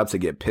your job to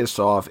get pissed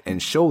off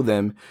and show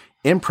them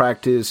in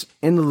practice,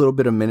 in the little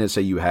bit of minutes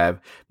that you have,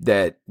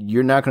 that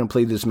you're not going to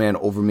play this man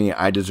over me.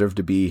 I deserve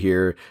to be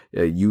here.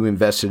 You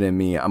invested in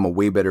me. I'm a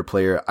way better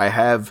player. I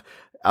have,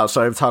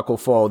 outside of Taco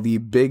Fall, the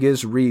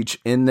biggest reach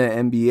in the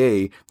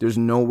NBA. There's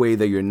no way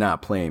that you're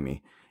not playing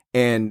me.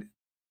 And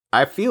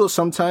I feel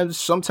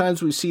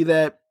sometimes we see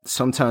that,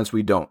 sometimes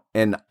we don't.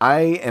 And I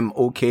am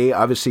okay.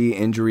 Obviously,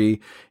 injury,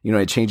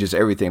 it changes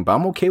everything. But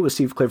I'm okay with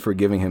Steve Clifford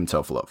giving him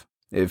tough love.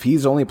 If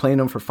he's only playing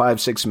them for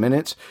 5-6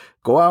 minutes,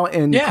 go out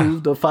and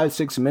prove the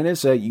 5-6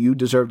 minutes that you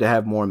deserve to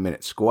have more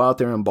minutes. Go out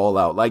there and ball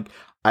out like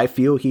I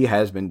feel he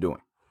has been doing.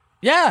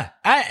 Yeah,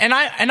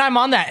 I'm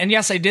on that. And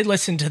yes, I did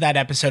listen to that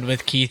episode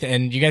with Keith,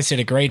 and you guys did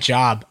a great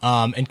job.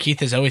 And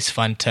Keith is always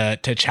fun to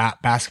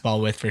chat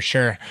basketball with for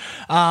sure.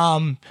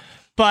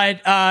 But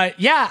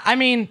yeah, I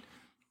mean,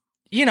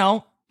 you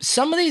know,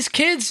 some of these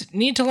kids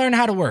need to learn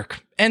how to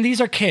work. And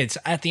these are kids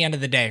at the end of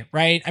the day,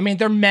 right? I mean,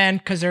 they're men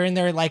because they're in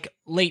their like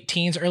late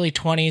teens, early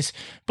 20s,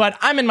 but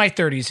I'm in my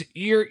 30s.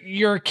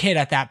 You're a kid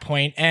at that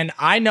point. And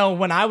I know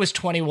when I was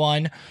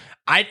 21,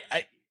 I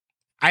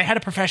had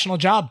a professional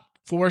job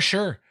for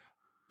sure.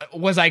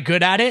 Was I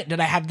good at it? Did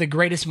I have the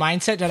greatest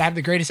mindset? Did I have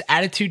the greatest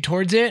attitude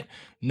towards it?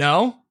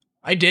 No,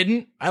 I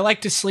didn't. I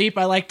like to sleep.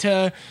 I like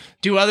to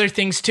do other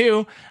things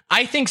too.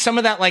 I think some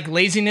of that like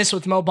laziness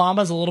with Mo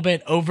Bamba is a little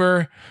bit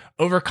overspoken.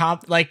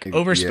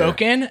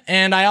 Yeah.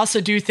 And I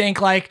also do think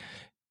like,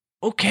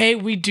 okay,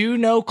 we do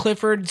know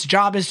Clifford's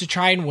job is to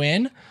try and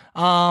win.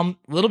 A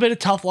little bit of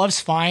tough love's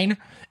fine.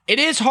 It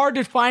is hard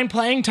to find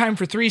playing time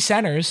for three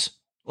centers.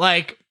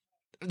 Like,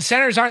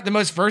 centers aren't the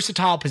most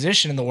versatile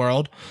position in the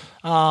world.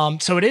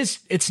 So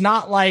it's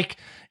not like,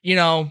 you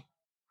know,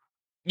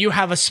 you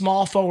have a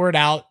small forward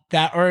out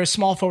that, or a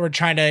small forward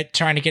trying to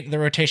get into the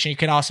rotation. You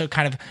can also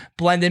kind of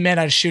blend them in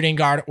as a shooting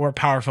guard or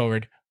power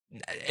forward.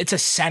 It's a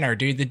center,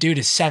 dude. The dude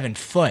is 7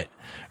 foot,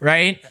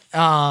 right?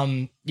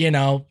 You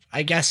know,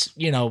 I guess,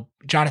 you know,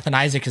 Jonathan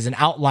Isaac is an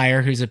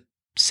outlier who's a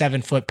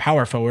 7 foot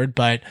power forward,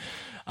 but,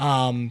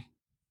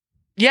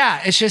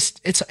 yeah, it's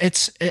just,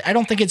 I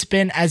don't think it's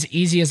been as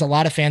easy as a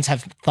lot of fans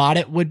have thought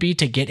it would be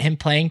to get him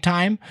playing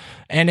time.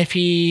 And if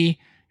he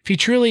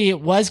truly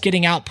was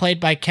getting outplayed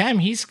by Kem,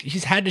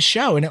 he's had to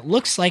show, and it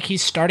looks like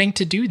he's starting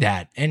to do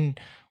that. And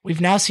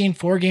we've now seen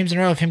 4 games in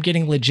a row of him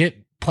getting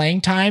legit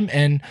playing time,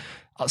 and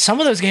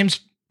some of those games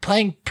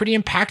playing pretty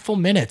impactful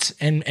minutes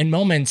and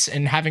moments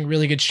and having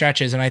really good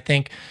stretches. And I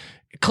think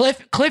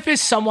Cliff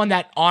is someone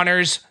that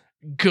honors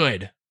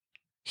good.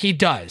 He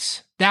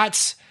does.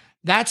 That's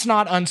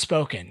not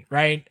unspoken,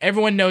 right?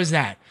 Everyone knows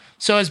that.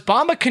 So as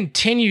Bamba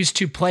continues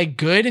to play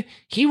good,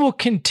 he will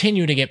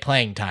continue to get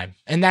playing time.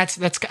 And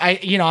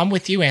I'm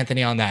with you,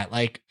 Anthony, on that.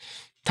 Like,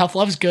 tough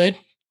love's good.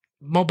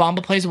 Mo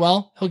Bamba plays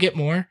well. He'll get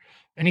more.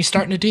 And he's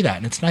starting to do that.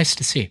 And it's nice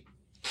to see.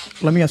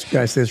 Let me ask you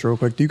guys this real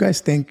quick. Do you guys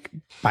think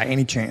by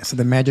any chance that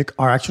the Magic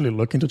are actually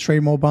looking to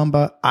trade Mo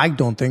Bamba? I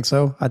don't think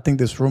so. I think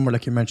this rumor,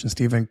 like you mentioned,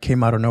 Steven,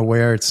 came out of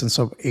nowhere. It's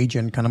some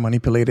agent kind of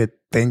manipulated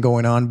thing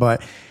going on.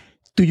 But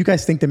do you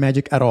guys think the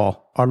Magic at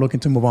all are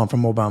looking to move on from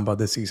Mo Bamba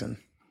this season?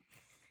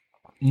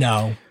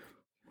 No.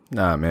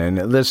 Nah,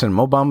 man. Listen,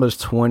 Mo Bamba's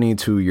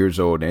 22 years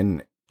old,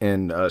 and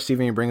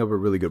Steven, you bring up a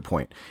really good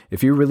point.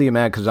 If you're really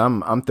mad, because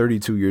I'm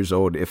 32 years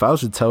old, if I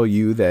was to tell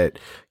you that,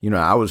 you know,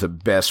 I was a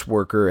best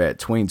worker at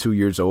 22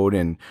 years old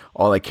and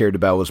all I cared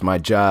about was my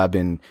job,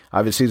 and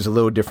obviously it's a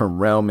little different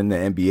realm in the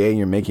NBA and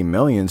you're making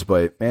millions,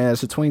 but man,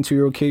 as a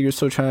 22-year-old kid, you're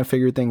still trying to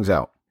figure things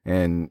out.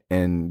 And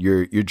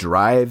your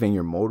drive and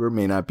your motor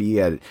may not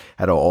be at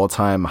an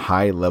all-time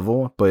high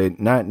level, but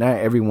not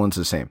everyone's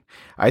the same.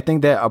 I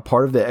think that a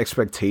part of the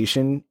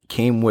expectation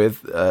came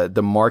with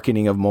the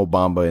marketing of Mo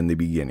Bamba in the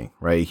beginning,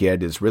 right? He had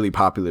this really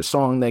popular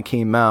song that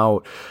came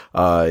out.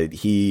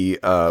 He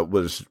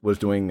was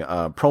doing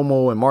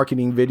promo and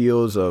marketing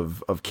videos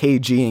of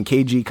KG, and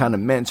KG kind of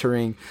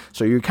mentoring.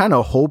 So you're kind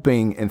of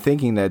hoping and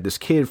thinking that this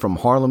kid from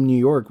Harlem, New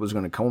York was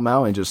going to come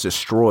out and just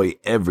destroy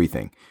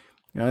everything.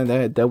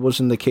 That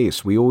wasn't the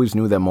case. We always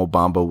knew that Mo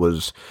Bamba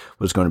was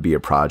going to be a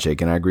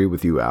project, and I agree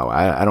with you, Al.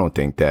 I don't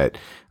think that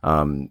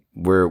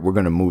we're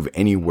going to move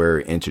anywhere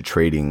into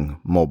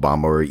trading Mo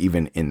Bamba or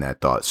even in that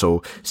thought.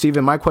 So,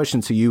 Steven, my question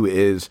to you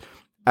is,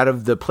 out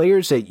of the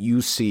players that you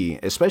see,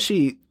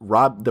 especially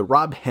the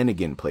Rob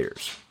Hennigan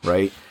players,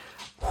 right?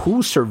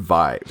 Who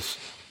survives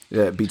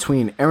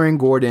between Aaron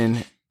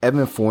Gordon,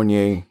 Evan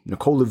Fournier,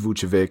 Nikola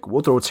Vucevic?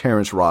 We'll throw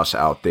Terrence Ross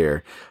out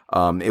there.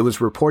 It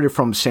was reported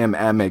from Sam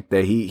Amick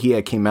that he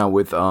had came out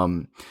with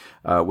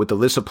the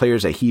list of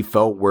players that he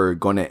felt were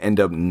going to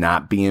end up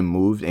not being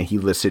moved, and he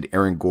listed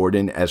Aaron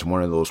Gordon as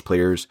one of those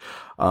players.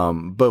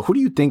 But who do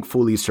you think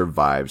fully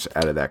survives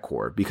out of that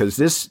core? Because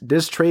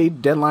this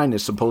trade deadline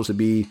is supposed to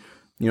be,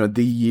 you know,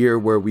 the year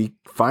where we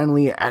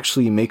finally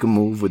actually make a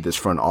move with this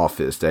front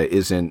office that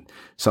isn't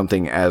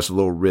something as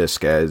low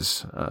risk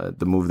as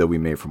the move that we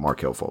made for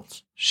Markelle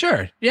Fultz.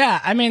 Sure.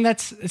 Yeah. I mean,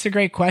 it's a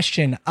great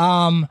question.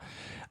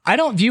 I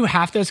don't view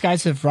half those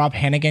guys as Rob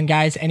Hennigan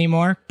guys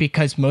anymore,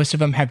 because most of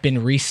them have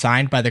been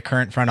re-signed by the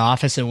current front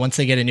office. And once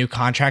they get a new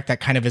contract, that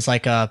kind of is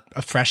like a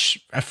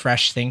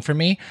fresh thing for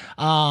me.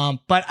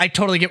 But I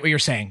totally get what you're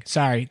saying.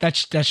 Sorry.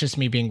 That's just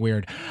me being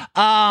weird.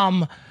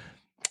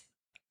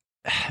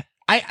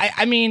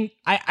 I mean,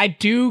 I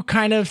do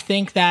kind of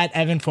think that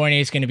Evan Fournier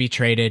is going to be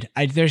traded.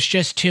 There's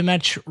just too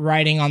much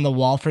writing on the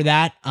wall for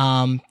that,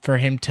 for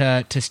him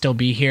to still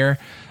be here.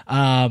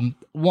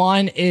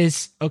 One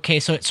is, okay,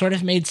 so it sort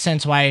of made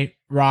sense why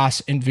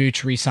Ross, and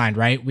Vooch re-signed,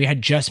 right? We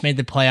had just made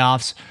the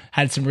playoffs,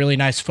 had some really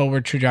nice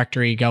forward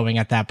trajectory going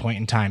at that point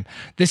in time.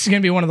 This is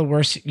going to be one of the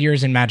worst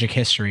years in Magic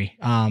history.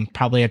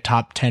 Probably a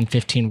top 10,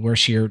 15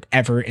 worst year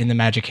ever in the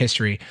Magic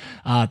history.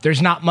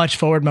 There's not much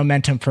forward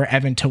momentum for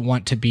Evan to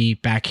want to be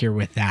back here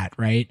with that,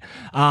 right?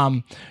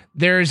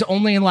 There's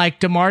only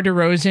like DeMar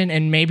DeRozan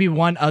and maybe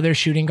one other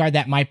shooting guard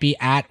that might be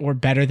at or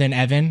better than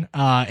Evan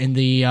in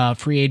the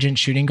free agent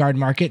shooting guard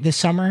market this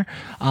summer.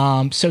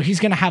 So he's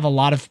going to have a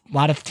lot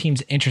of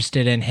teams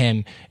interested in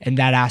him in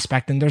that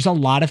aspect. And there's a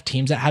lot of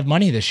teams that have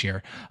money this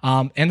year.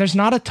 And there's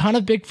not a ton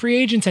of big free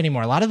agents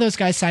anymore. A lot of those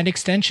guys signed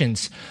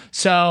extensions.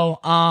 So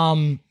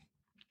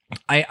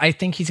I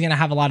think he's going to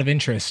have a lot of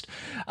interest.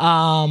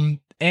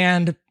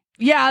 And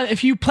yeah,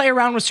 if you play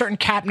around with certain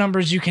cap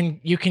numbers, you can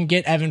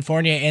get Evan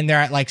Fournier in there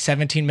at like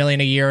 $17 million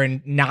a year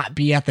and not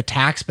be at the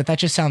tax, but that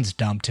just sounds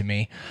dumb to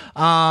me.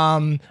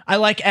 I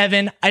like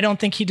Evan. I don't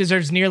think he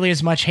deserves nearly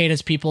as much hate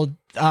as people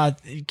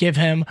give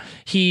him.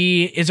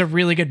 He is a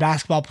really good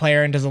basketball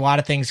player and does a lot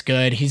of things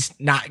good. He's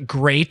not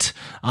great.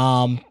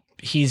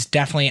 He's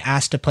definitely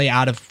asked to play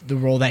out of the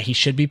role that he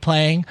should be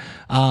playing.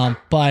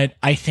 But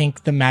I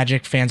think the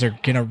Magic fans are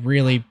going to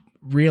really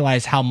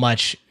realize how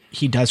much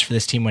he does for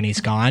this team when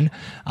he's gone.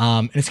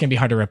 And it's going to be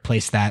hard to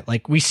replace that.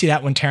 Like we see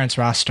that when Terrence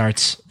Ross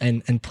starts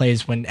and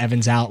plays when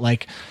Evan's out,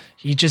 like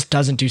he just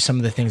doesn't do some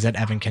of the things that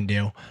Evan can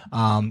do.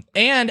 And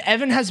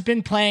Evan has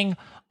been playing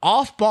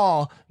off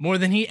ball more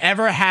than he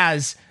ever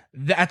has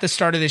at the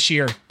start of this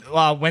year.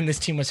 When this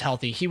team was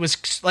healthy, he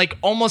was like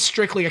almost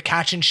strictly a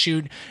catch and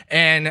shoot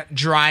and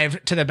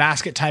drive to the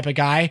basket type of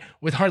guy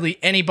with hardly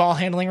any ball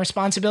handling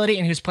responsibility.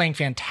 And he was playing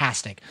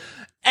fantastic.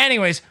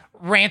 Anyways,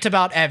 rant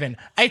about Evan.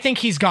 I think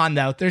he's gone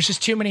though. There's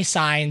just too many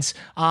signs.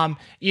 I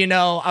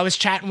was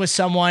chatting with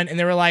someone and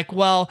they were like,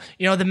 well,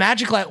 the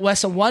Magic let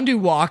Wes Iwundu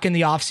walk in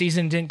the offseason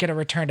and didn't get a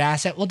returned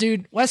asset. Well,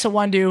 dude, Wes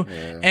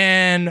Iwundu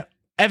and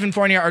Evan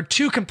Fournier are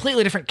two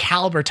completely different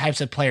caliber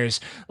types of players.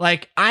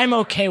 Like, I'm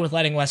okay with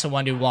letting Wes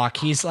Iwundu walk.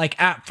 He's like,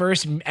 at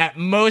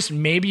most,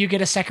 maybe you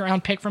get a second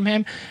round pick from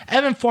him.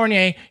 Evan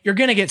Fournier, you're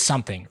going to get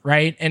something,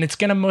 right? And it's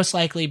going to most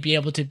likely be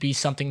able to be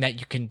something that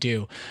you can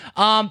do.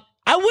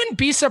 I wouldn't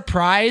be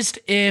surprised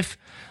if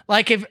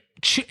Al-Farouq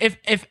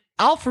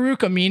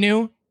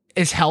Aminu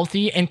is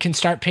healthy and can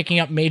start picking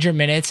up major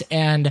minutes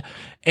and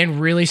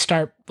really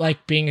start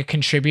like being a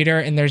contributor,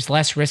 and there's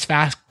less risk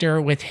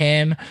factor with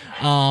him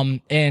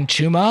and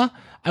Chuma.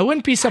 I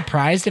wouldn't be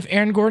surprised if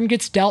Aaron Gordon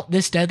gets dealt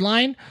this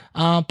deadline,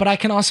 but I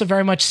can also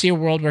very much see a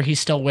world where he's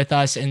still with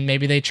us and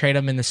maybe they trade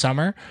him in the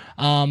summer.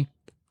 I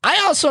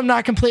also am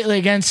not completely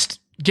against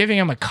giving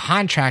him a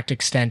contract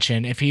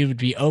extension if he would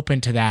be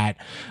open to that.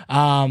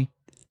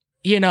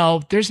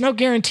 There's no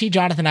guarantee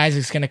Jonathan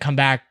Isaac's going to come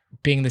back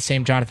being the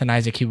same Jonathan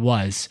Isaac he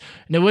was.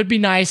 And it would be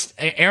nice.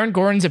 Aaron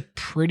Gordon's a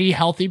pretty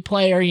healthy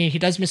player. He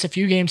does miss a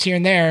few games here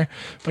and there,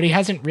 but he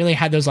hasn't really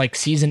had those like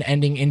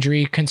season-ending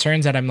injury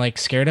concerns that I'm like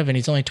scared of, and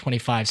he's only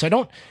 25. So I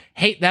don't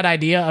hate that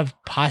idea of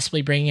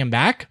possibly bringing him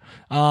back.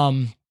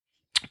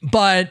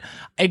 But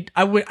I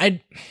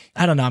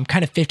don't know. I'm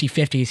kind of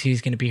 50-50 as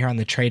he's going to be here on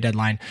the trade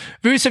deadline.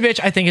 Vucevic,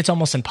 I think it's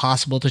almost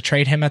impossible to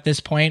trade him at this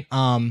point.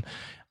 And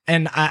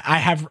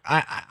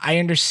I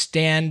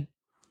understand.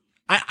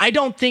 I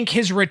don't think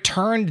his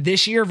return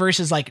this year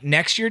versus like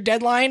next year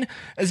deadline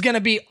is going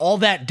to be all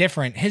that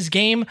different. His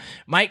game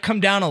might come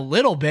down a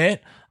little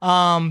bit,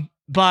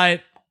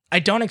 but I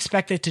don't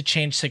expect it to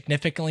change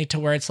significantly to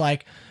where it's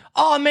like,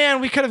 oh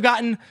man, we could have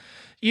gotten,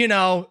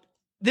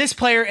 this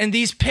player and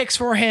these picks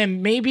for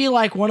him. Maybe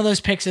like one of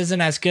those picks isn't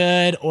as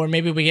good, or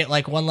maybe we get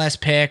like one less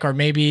pick, or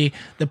maybe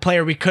the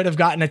player we could have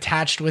gotten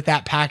attached with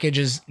that package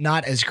is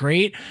not as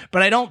great.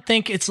 But I don't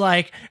think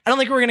we're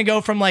going to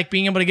go from like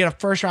being able to get a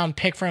first round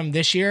pick from him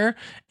this year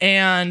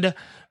and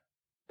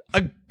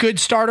a good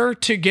starter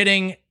to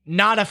getting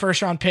not a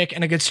first round pick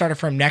and a good starter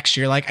from next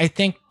year. Like, I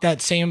think that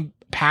same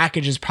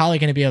package is probably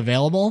going to be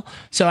available.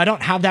 So I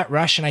don't have that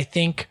rush. And I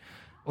think,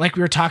 like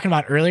we were talking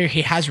about earlier,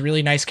 he has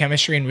really nice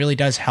chemistry and really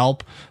does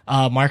help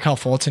Markelle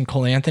Fultz and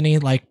Cole Anthony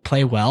like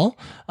play well.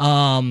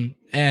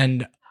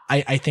 And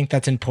I think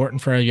that's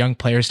important for a young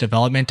player's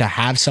development to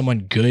have someone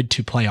good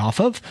to play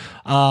off of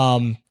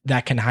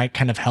that can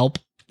kind of help.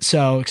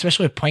 So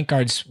especially with point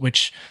guards,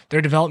 which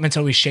their development's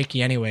always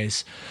shaky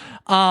anyways.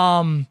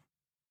 So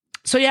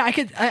yeah,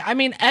 I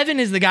mean,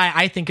 Evan is the guy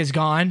I think is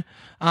gone.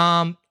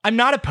 I'm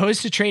not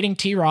opposed to trading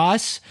T.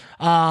 Ross.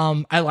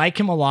 I like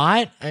him a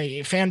lot.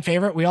 A fan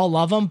favorite. We all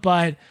love him,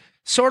 but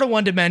sort of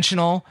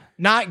one-dimensional,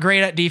 not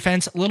great at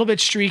defense, a little bit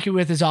streaky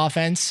with his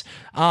offense.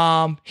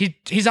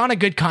 He's on a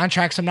good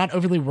contract, so I'm not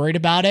overly worried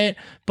about it.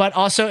 But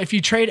also, if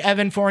you trade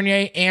Evan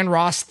Fournier and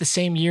Ross the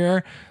same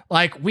year,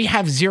 like, we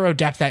have zero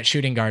depth at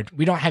shooting guard.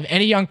 We don't have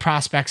any young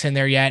prospects in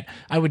there yet.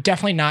 I would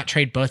definitely not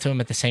trade both of them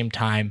at the same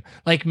time.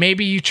 Like,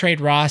 maybe you trade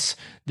Ross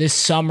this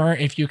summer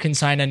if you can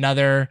sign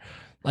another...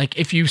 Like,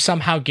 if you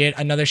somehow get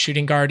another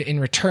shooting guard in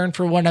return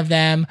for one of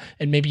them,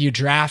 and maybe you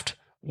draft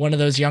one of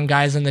those young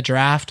guys in the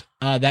draft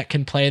that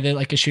can play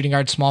a shooting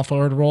guard, small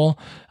forward role.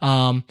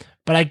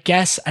 But I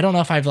guess, I don't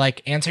know if I've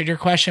like answered your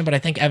question, but I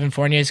think Evan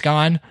Fournier is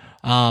gone.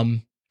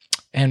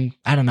 And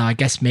I don't know, I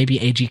guess maybe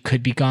AG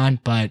could be gone,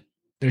 but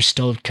there's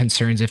still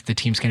concerns if the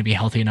team's going to be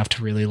healthy enough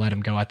to really let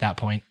him go at that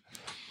point.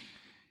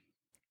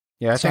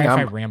 Yeah, I think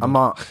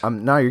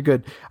no, you're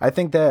good. I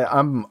think that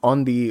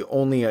I'm the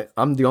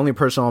only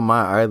person on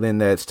my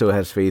island that still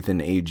has faith in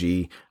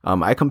AG.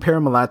 I compare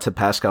him a lot to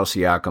Pascal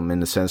Siakam in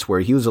the sense where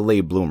he was a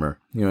late bloomer.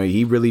 You know,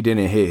 he really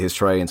didn't hit his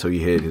stride until he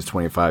hit his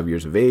 25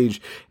 years of age.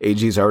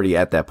 AG's already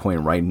at that point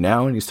right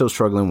now, and he's still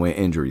struggling with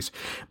injuries.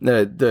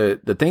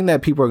 The thing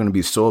that people are going to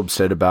be so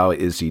upset about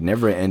is the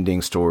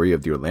never-ending story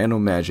of the Orlando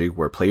Magic,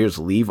 where players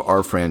leave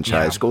our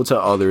franchise, go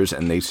to others,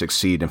 and they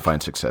succeed and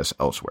find success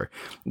elsewhere.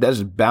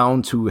 That's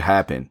bound to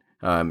happen.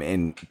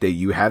 And that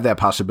you have that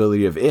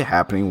possibility of it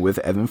happening with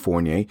Evan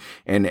Fournier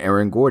and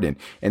Aaron Gordon.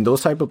 And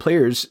those type of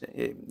players,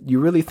 you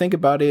really think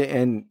about it,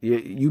 and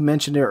you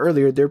mentioned it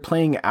earlier, they're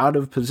playing out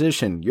of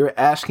position. You're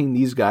asking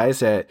these guys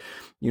that,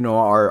 you know,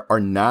 are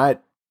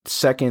not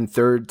second,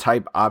 third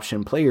type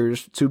option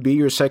players to be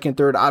your second,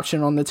 third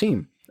option on the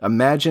team.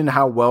 Imagine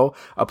how well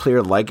a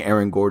player like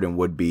Aaron Gordon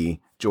would be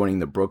joining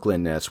the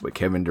Brooklyn Nets with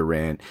Kevin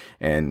Durant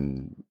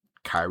and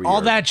Kyrie. All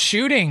that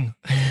shooting.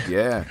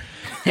 Yeah.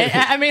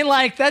 I mean,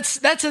 like, let's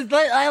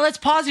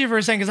pause here for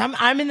a second, because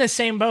I'm in the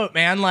same boat,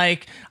 man.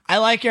 Like, I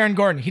like Aaron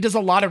Gordon. He does a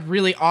lot of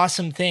really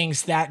awesome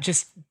things that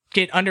just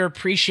get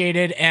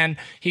underappreciated, and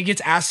he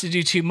gets asked to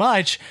do too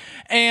much.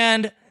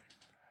 And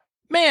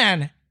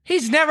man,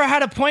 he's never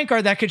had a point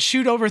guard that could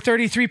shoot over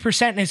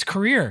 33% in his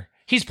career.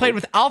 He's played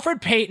with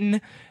Alfred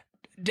Payton.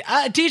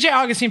 DJ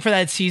Augustine for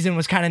that season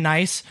was kind of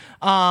nice.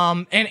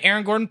 And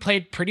Aaron Gordon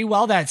played pretty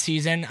well that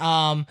season.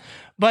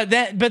 But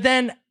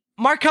then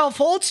Markelle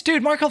Fultz,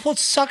 dude, Markelle Fultz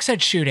sucks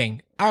at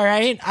shooting. All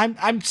right.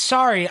 I'm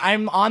sorry.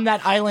 I'm on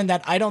that island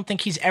that I don't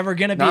think he's ever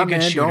going to be a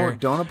good shooter.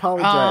 Don't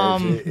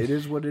apologize. It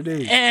is what it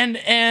is. And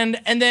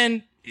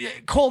then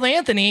Cole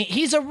Anthony,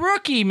 he's a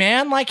rookie,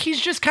 man. Like, he's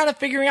just kind of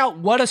figuring out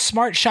what a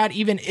smart shot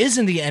even is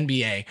in the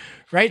NBA,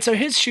 right? So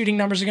his shooting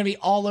numbers are going to be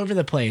all over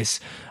the place.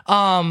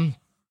 And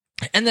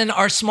then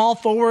our small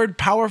forward,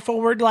 power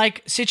forward,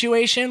 like,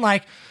 situation,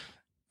 like,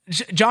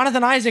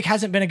 Jonathan Isaac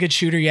hasn't been a good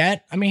shooter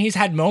yet. I mean, he's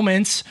had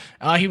moments.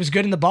 He was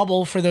good in the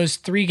bubble for those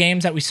 3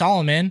 games that we saw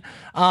him in.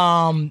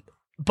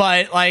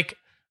 But like,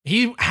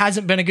 he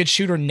hasn't been a good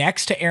shooter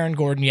next to Aaron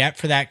Gordon yet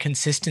for that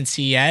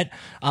consistency yet.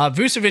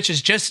 Vucevic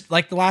is just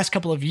like the last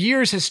couple of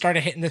years has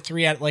started hitting the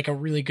 3 at like a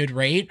really good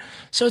rate.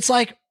 So it's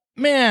like,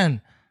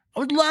 man, I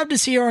would love to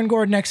see Aaron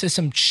Gordon next to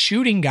some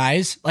shooting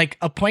guys, like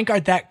a point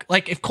guard that,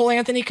 like, if Cole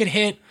Anthony could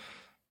hit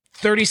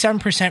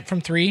 37%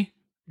 from 3,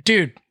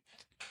 dude,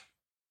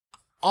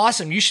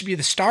 awesome. You should be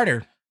the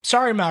starter.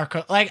 Sorry,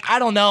 Marco. Like, I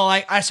don't know.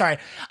 Like, I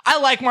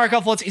like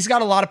Markelle Fultz. He's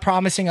got a lot of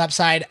promising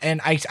upside,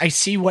 and I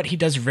see what he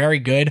does very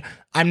good.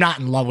 I'm not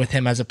in love with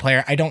him as a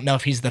player. I don't know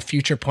if he's the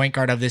future point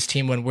guard of this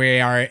team when we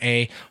are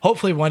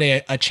hopefully one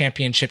day a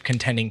championship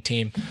contending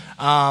team.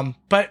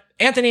 But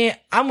Anthony,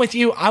 I'm with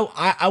you.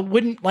 I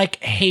wouldn't like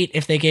hate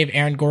if they gave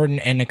Aaron Gordon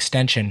an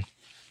extension.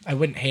 I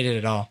wouldn't hate it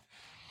at all.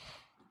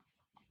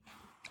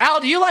 Al,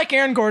 do you like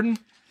Aaron Gordon?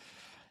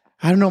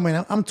 I don't know,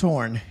 man. I'm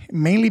torn,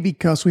 mainly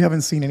because we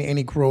haven't seen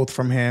any growth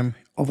from him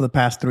over the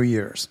past 3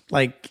 years.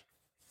 Like,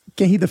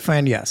 can he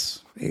defend?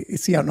 Yes.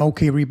 Is he an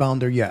okay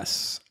rebounder?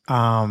 Yes.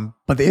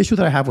 But the issue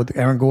that I have with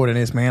Aaron Gordon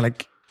is, man,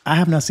 like, I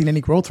have not seen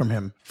any growth from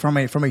him from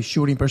a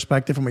shooting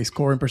perspective, from a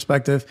scoring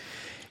perspective.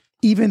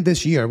 Even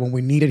this year, when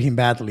we needed him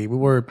badly, we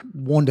were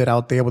wounded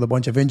out there with a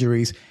bunch of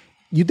injuries.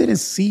 You didn't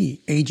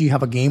see AG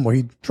have a game where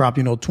he dropped,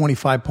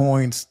 25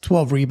 points,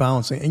 12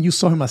 rebounds, and you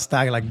saw him as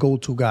that, like,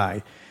 go-to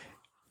guy.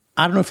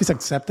 I don't know if he's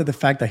accepted the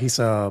fact that he's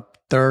a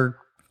third,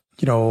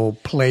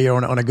 player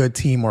on a good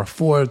team, or a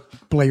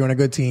fourth player on a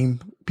good team.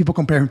 People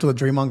compare him to the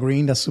Draymond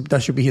Green.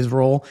 That should be his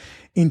role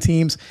in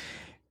teams.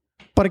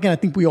 But again, I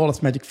think we all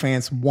as Magic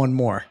fans want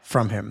more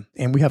from him,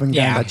 and we haven't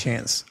gotten that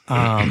chance.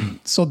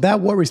 So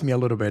that worries me a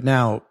little bit.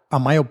 Now,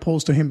 am I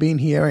opposed to him being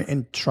here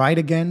and try it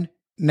again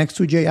next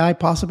to J.I.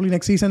 possibly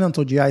next season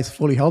until J.I. is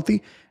fully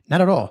healthy? Not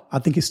at all. I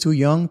think he's too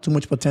young, too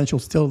much potential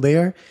still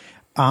there.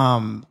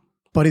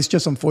 But it's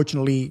just,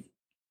 unfortunately,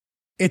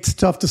 it's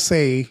tough to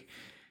say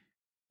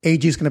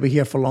AG is going to be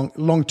here for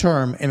long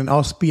term and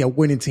us be a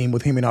winning team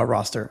with him in our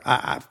roster.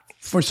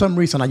 For some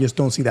reason, I just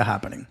don't see that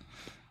happening.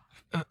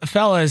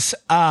 Fellas,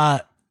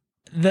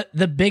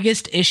 the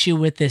biggest issue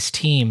with this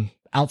team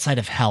outside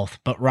of health,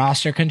 but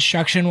roster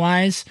construction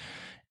wise,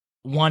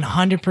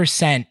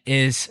 100%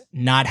 is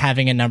not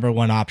having a number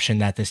 1 option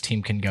that this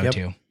team can go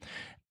to.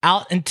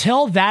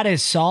 Until that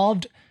is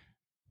solved,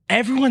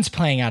 everyone's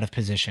playing out of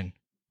position.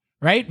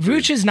 Right?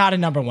 Vooch is not a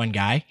number 1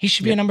 guy. He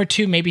should be a number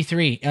 2, maybe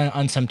 3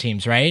 on some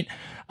teams, right?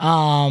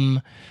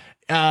 Aaron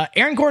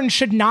Gordon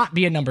should not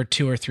be a number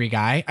 2 or 3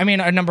 guy. I mean,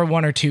 a number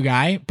 1 or 2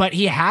 guy, but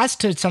he has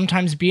to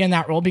sometimes be in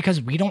that role because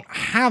we don't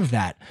have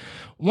that.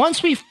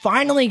 Once we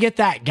finally get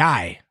that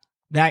guy,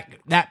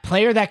 that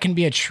player that can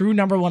be a true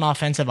number 1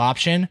 offensive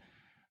option,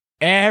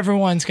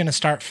 everyone's going to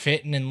start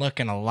fitting and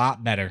looking a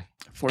lot better.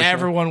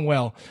 Everyone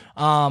will.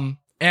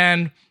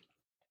 And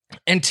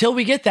until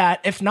we get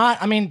that, if not,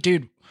 I mean,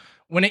 dude,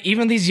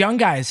 even these young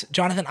guys,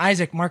 Jonathan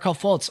Isaac, Markelle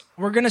Fultz,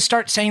 we're going to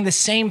start saying the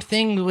same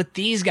thing with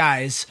these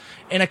guys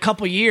in a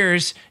couple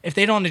years if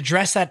they don't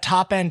address that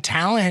top end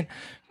talent,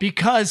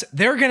 because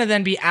they're going to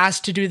then be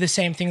asked to do the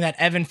same thing that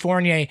Evan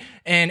Fournier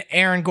and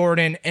Aaron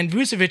Gordon and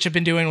Vucevic have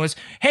been doing was,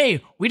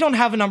 hey, we don't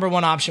have a number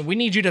one option. We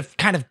need you to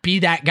kind of be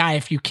that guy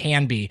if you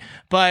can be.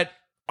 But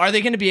are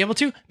they going to be able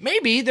to?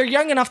 Maybe. They're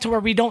young enough to where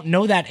we don't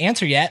know that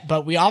answer yet,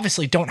 but we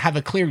obviously don't have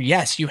a clear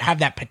yes. You have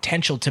that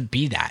potential to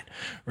be that,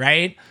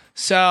 right?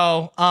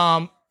 So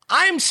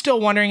I'm still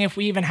wondering if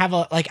we even have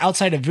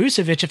outside of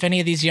Vucevic, if any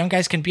of these young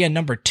guys can be a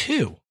number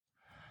two.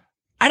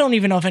 I don't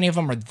even know if any of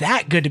them are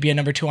that good to be a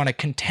number two on a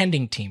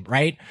contending team,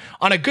 right?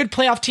 On a good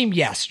playoff team,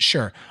 yes,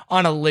 sure.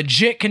 On a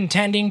legit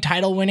contending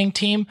title winning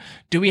team,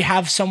 do we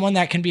have someone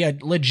that can be a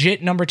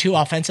legit number two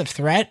offensive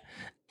threat?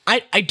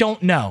 I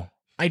don't know.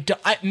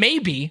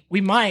 Maybe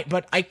we might,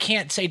 but I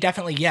can't say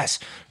definitely yes.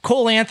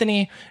 Cole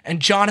Anthony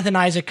and Jonathan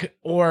Isaac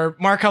or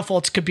Markelle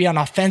Fultz could be an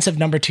offensive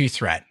number two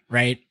threat,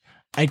 right?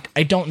 I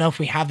don't know if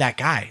we have that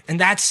guy. And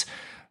that's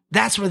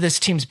where this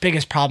team's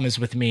biggest problem is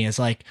with me, is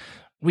like,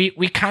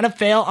 we kind of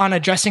fail on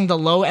addressing the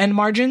low end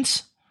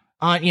margins,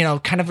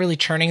 kind of really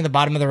churning the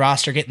bottom of the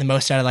roster, getting the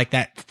most out of like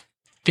that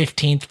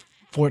 15th,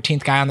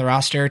 14th guy on the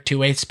roster,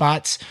 2-8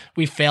 spots.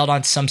 We failed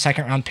on some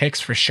second round picks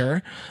for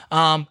sure.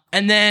 And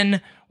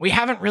then we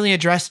haven't really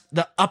addressed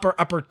the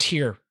upper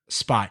tier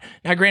spot.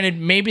 Now, granted,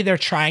 maybe they're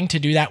trying to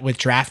do that with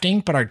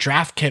drafting, but our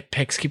draft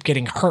picks keep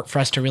getting hurt for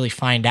us to really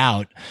find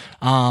out.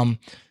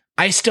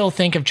 I still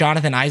think if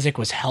Jonathan Isaac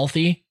was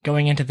healthy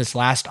going into this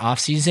last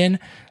offseason,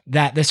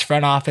 that this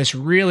front office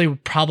really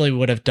probably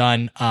would have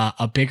done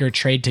a bigger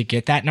trade to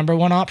get that number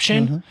one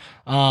option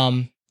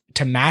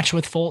to match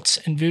with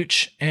Fultz and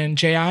Vooch and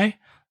J.I.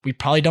 We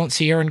probably don't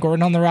see Aaron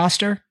Gordon on the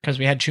roster because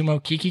we had Chuma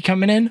Okeke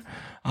coming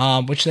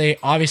in, which they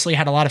obviously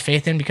had a lot of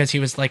faith in because he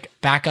was like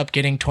backup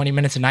getting 20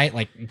 minutes a night,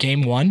 like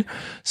game one.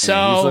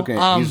 So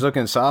he's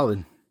looking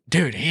solid.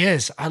 Dude, he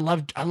is. I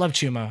love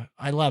Chuma.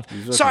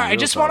 Sorry, I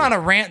just went on a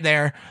rant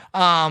there.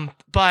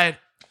 But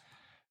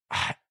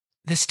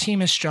this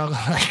team is struggling.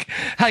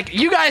 Like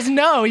you guys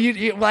know,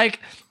 you like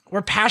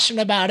we're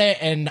passionate about it,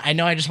 and I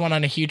know I just went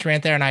on a huge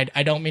rant there, and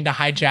I don't mean to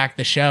hijack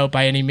the show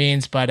by any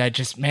means, but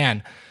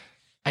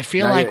I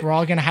feel like we're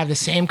all gonna have the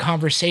same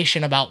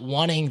conversation about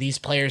wanting these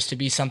players to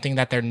be something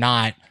that they're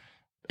not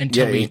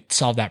until we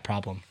solve that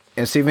problem.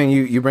 And Steven,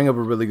 you bring up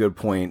a really good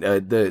point.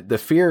 The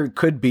fear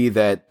could be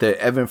that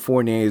the Evan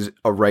Fourniers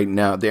of right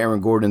now, the Aaron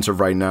Gordons of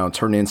right now,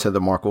 turn into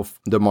the Markelle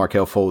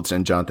Fultz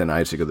and Jonathan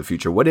Isaac of the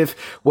future. What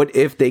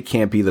if they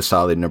can't be the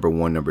solid number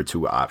one, number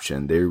two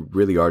option? They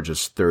really are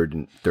just third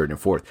and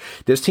fourth.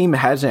 This team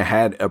hasn't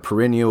had a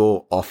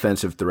perennial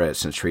offensive threat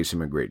since Tracy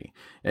McGrady.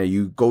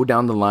 You go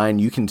down the line,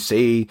 you can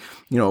say,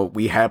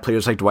 we had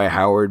players like Dwight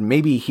Howard.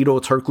 Maybe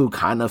Hedo Turkoglu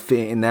kind of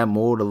fit in that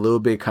mold a little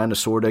bit, kind of,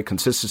 sort of.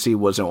 Consistency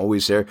wasn't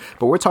always there.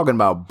 But we're talking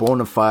about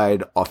bona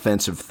fide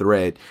offensive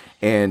threat,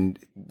 and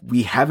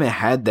we haven't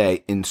had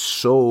that in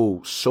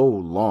so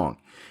long.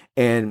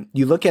 And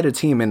you look at a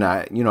team, and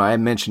I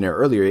mentioned it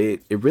earlier,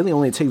 it really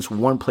only takes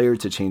one player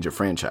to change a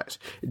franchise.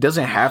 It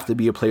doesn't have to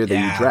be a player that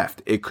you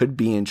draft. It could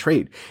be in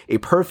trade. A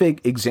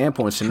perfect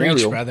example and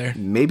scenario,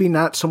 maybe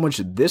not so much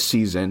this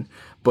season,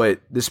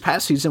 but this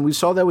past season, we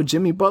saw that with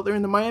Jimmy Butler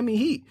and the Miami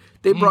Heat.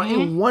 They brought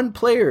in one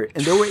player,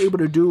 and they were able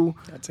to do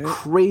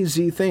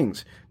crazy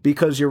things.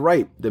 Because you're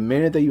right. The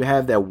minute that you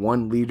have that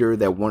one leader,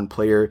 that one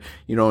player,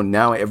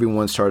 now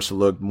everyone starts to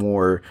look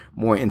more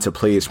into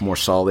place, more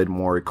solid,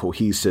 more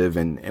cohesive,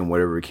 and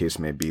whatever the case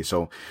may be.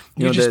 So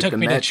you just took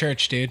me to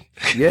church, dude.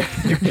 Yeah,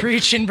 you're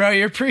preaching, bro.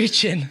 You're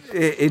preaching.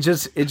 It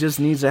just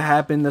needs to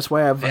happen. That's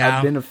why I've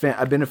been a fan.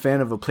 I've been a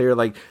fan of a player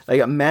like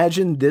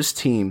imagine this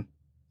team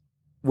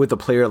with a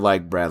player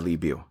like Bradley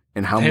Beal,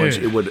 and how much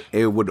it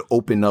would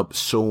open up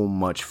so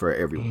much for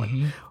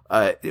everyone.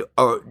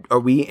 Are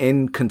we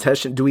in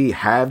contention? Do we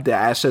have the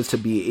assets to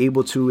be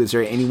able to? Is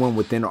there anyone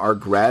within our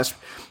grasp?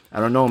 I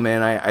don't know,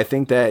 man. I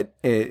think that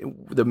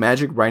the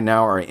Magic right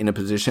now are in a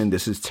position,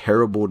 this is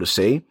terrible to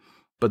say,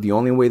 but the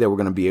only way that we're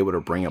going to be able to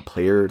bring a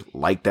player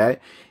like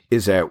that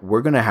is that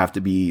we're going to have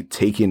to be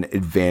taking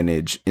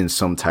advantage in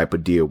some type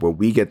of deal where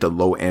we get the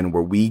low end,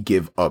 where we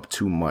give up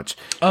too much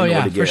in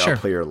order to get a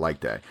player like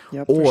that.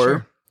 Yep,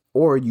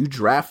 or you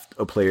draft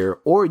a player,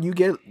 or you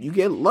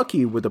get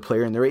lucky with a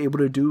player and they're able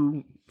to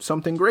do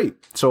something great.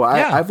 So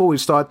I've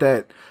always thought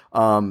that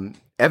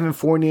Evan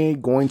Fournier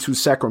going to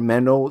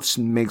Sacramento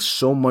makes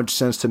so much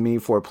sense to me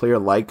for a player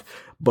like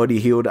Buddy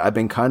Hield. I've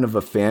been kind of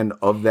a fan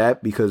of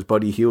that because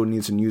Buddy Hield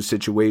needs a new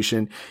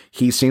situation.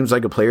 He seems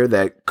like a player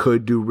that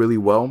could do really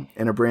well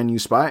in a brand new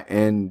spot,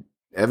 and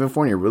Evan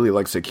Fournier really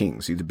likes the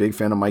Kings. He's a big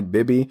fan of Mike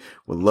Bibby.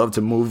 Would love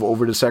to move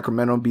over to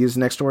Sacramento and be his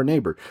next door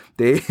neighbor.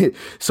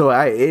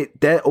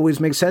 That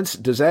always makes sense.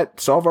 Does that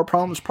solve our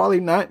problems?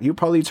 Probably not. You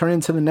probably turn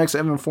into the next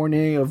Evan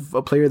Fournier of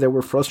a player that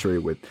we're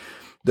frustrated with.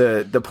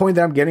 The point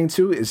that I'm getting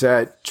to is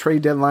that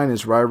trade deadline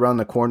is right around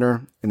the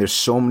corner, and there's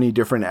so many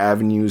different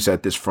avenues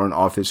that this front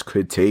office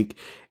could take.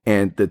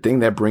 And the thing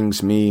that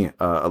brings me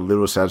a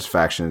little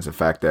satisfaction is the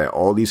fact that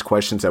all these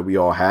questions that we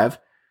all have,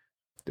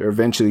 they're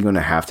eventually going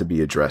to have to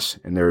be addressed,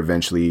 and they're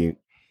eventually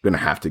going to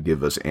have to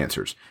give us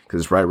answers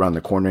because it's right around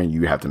the corner and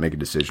you have to make a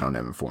decision on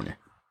Evan Fournier.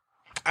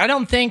 I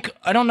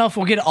don't know if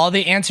we'll get all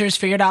the answers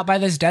figured out by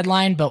this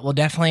deadline, but we'll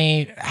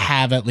definitely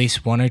have at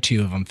least one or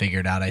two of them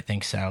figured out. I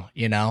think so,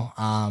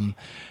 and,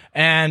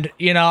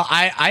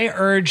 I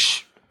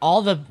urge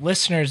all the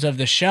listeners of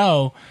the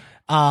show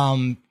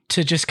to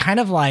just kind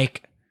of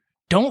like,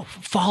 don't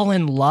fall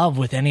in love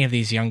with any of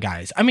these young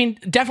guys. I mean,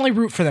 definitely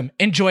root for them,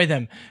 enjoy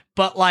them,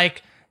 but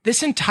like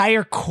this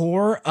entire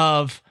core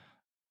of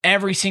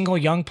every single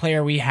young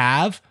player we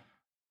have,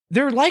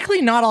 they're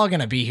likely not all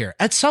going to be here.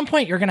 At some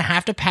point, you're going to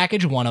have to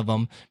package one of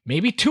them,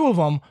 maybe two of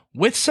them,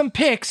 with some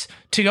picks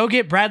to go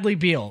get Bradley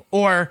Beal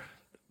or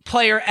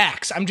player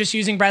X. I'm just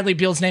using Bradley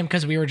Beal's name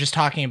because we were just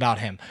talking about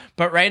him.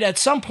 But right, at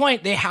some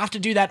point, they have to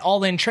do that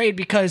all-in trade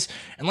because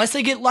unless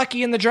they get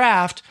lucky in the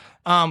draft,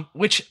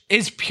 which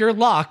is pure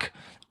luck,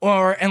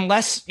 or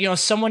unless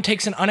someone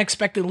takes an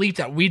unexpected leap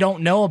that we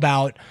don't know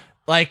about,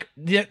 like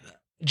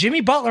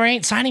Jimmy Butler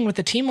ain't signing with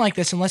a team like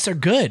this unless they're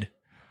good.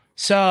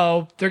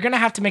 So they're going to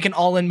have to make an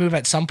all-in move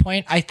at some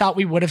point. I thought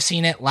we would have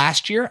seen it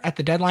last year at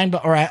the deadline, in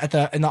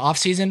the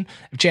offseason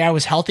if J.I.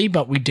 was healthy,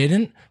 but we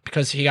didn't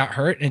because he got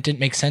hurt and it didn't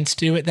make sense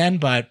to do it then.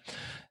 But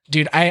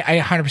dude,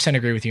 I 100%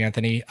 agree with you,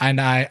 Anthony.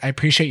 And I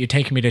appreciate you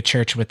taking me to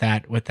church with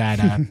that with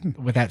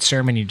that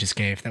sermon you just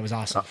gave. That was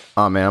awesome.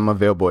 Oh man, I'm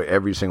available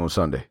every single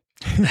Sunday.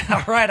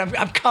 All right,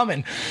 I'm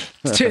coming.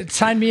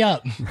 Sign me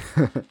up.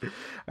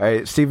 All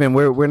right, Steven,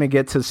 we're going to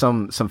get to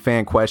some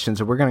fan questions,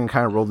 and we're going to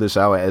kind of roll this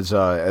out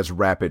as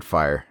rapid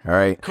fire. All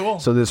right, cool.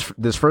 So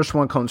this first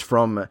one comes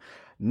from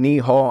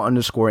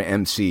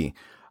Nihal_MC,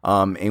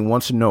 and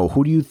wants to know,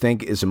 who do you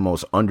think is the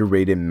most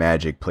underrated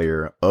Magic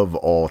player of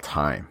all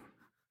time?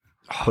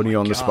 Putting you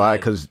on the spot,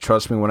 because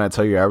trust me when I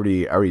tell you, I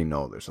already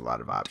know there's a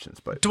lot of options.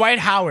 But Dwight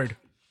Howard,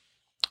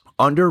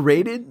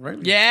 underrated?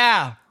 Right?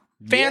 Yeah.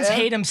 Fans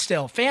hate him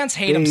still.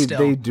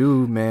 They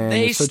do, man.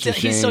 He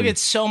still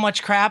gets so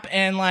much crap,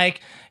 and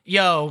like,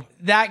 yo,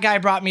 that guy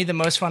brought me the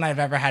most fun I've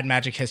ever had in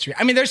Magic history.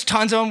 I mean, there's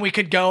tons of them we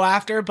could go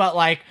after, but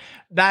like,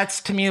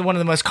 that's to me one of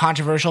the most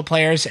controversial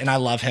players, and I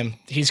love him.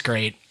 He's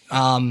great.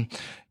 Yeah.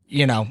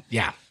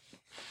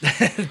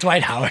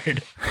 Dwight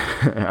Howard.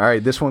 All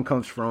right, this one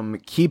comes from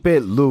Keep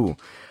It Lou.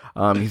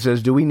 He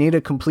says, do we need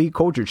a complete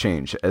culture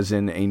change, as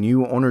in a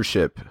new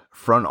ownership,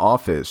 front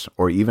office,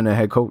 or even a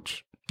head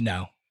coach?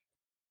 No.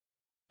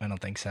 I don't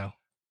think so.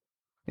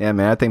 Yeah,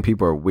 man, I think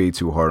people are way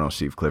too hard on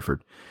Steve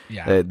Clifford.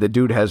 Yeah. The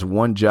dude has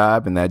one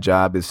job, and that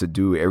job is to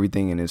do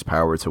everything in his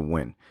power to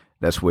win.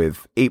 That's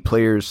with 8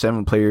 players,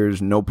 7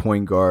 players, no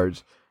point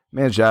guards.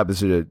 Man's job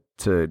is to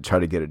try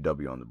to get a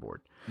W on the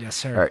board. Yes,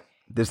 sir. All right.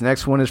 This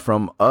next one is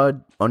from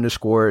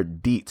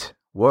 _Deet.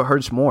 What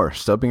hurts more,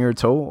 stubbing your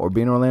toe or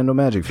being an Orlando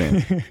Magic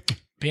fan?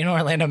 Being an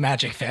Orlando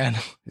Magic fan.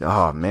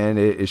 Oh, man,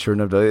 it sure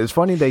enough does. It's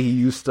funny that he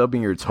used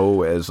stubbing your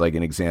toe as like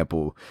an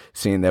example,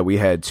 seeing that we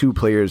had 2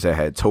 players that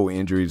had toe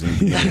injuries in the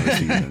beginning of the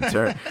season.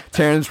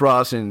 Terrence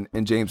Ross and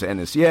James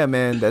Ennis. Yeah,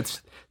 man,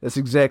 that's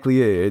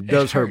exactly it. It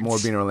does hurt more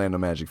being an Orlando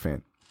Magic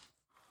fan.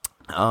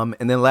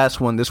 And then last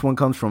one. This one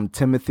comes from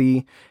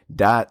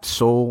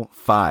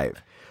Timothy.Soul5.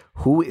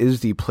 Who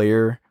is the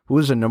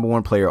number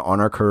 1 player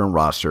on our current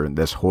roster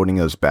that's holding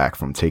us back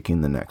from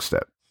taking the next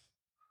step?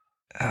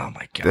 Oh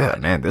my God. Yeah,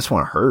 man, this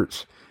one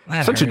hurts.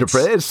 It's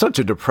such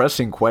a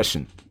depressing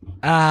question.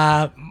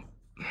 I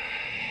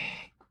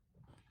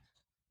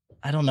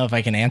don't know if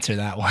I can answer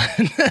that one.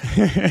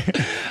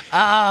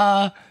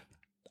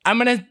 I'm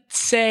going to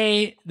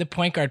say the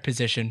point guard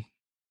position.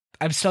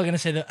 I'm still going to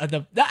say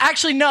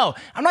actually, no,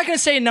 I'm not going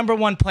to say number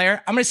 1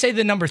 player. I'm going to say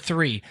the number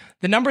 3.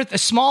 The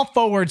small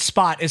forward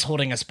spot is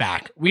holding us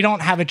back. We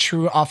don't have a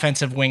true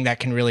offensive wing that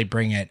can really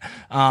bring it.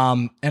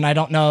 And I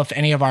don't know if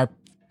any of our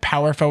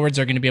power forwards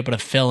are going to be able to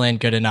fill in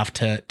good enough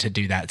to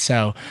do that.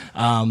 So,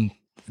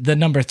 the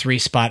number 3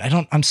 spot,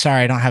 I'm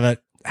sorry, I don't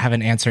have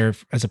an answer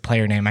as a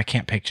player name. I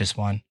can't pick just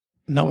one.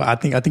 No, I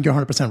think you're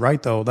 100%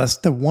 right, though. That's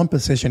the one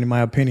position, in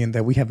my opinion,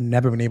 that we have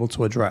never been able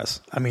to address.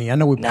 I mean, I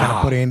know we kind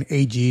of put in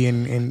AG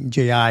and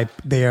JI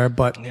there,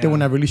 but they were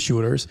not really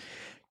shooters.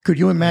 Could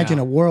you imagine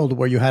a world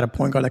where you had a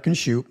point guard that can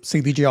shoot,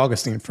 say DJ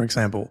Augustine, for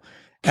example,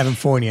 Evan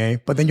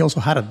Fournier, but then you also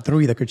had a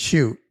 3 that could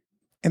shoot,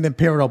 and then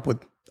pair it up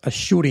with a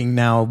shooting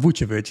now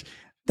Vucevic,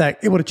 that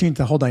it would have changed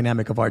the whole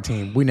dynamic of our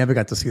team. We never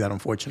got to see that,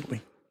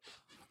 unfortunately.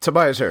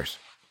 Tobias Harris.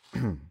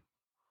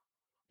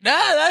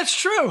 That's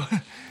true.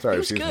 Sorry, it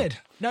was good.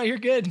 No, you're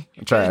good.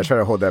 I try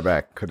to hold that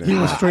back. Couldn't. He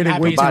was straight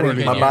away.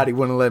 My body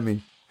wouldn't let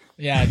me.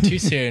 Yeah, too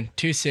soon.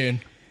 Too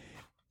soon.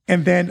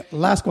 And then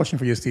last question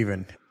for you,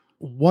 Steven.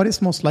 What is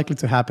most likely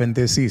to happen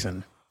this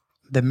season?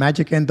 The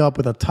Magic end up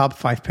with a top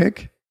 5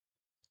 pick,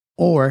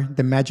 or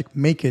the Magic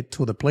make it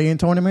to the play-in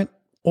tournament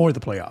or the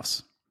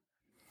playoffs?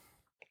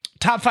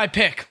 Top 5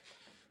 pick.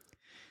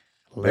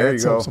 There you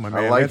go. So, my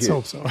man. I like Let's it.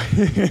 hope so.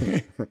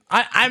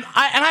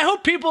 I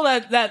hope people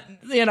that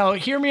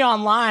hear me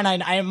online.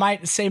 I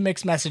might say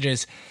mixed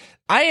messages.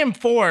 I am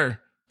for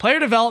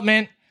player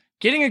development,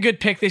 getting a good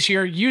pick this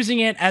year, using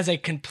it as a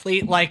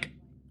complete like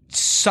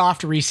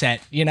soft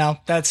reset. You know,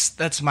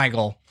 that's my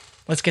goal.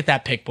 Let's get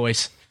that pick,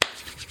 boys.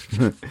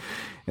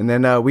 And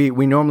then we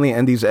normally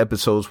end these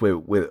episodes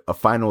with a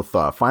final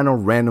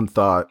random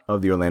thought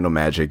of the Orlando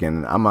Magic.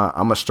 And I'm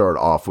gonna start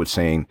off with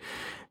saying,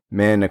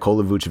 man,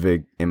 Nikola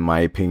Vucevic, in my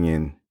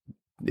opinion,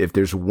 if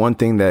there's one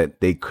thing that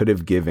they could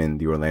have given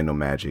the Orlando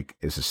Magic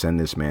is to send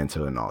this man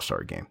to an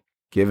All-Star game.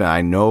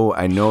 I know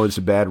it's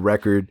a bad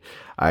record.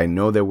 I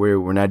know that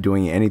we're not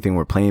doing anything.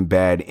 We're playing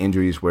bad,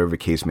 injuries, whatever the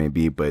case may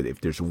be. But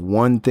if there's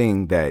one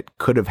thing that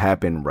could have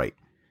happened right,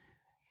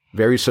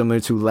 very similar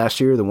to last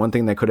year, the one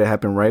thing that could have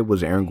happened right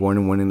was Aaron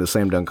Gordon winning the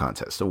slam dunk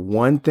contest. The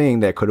one thing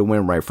that could have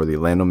went right for the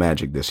Orlando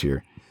Magic this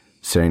year,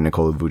 sending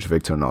Nikola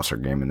Vucevic to an All-Star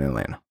game in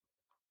Atlanta.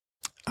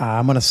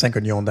 I'm going to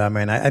second you on that,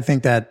 man. I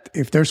think that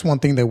if there's one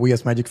thing that we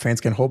as Magic fans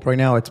can hope right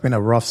now, it's been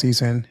a rough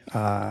season.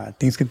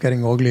 Things keep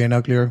getting uglier and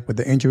uglier with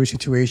the injury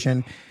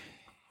situation.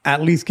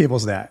 At least give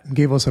us that.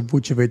 Give us a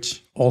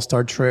Vucevic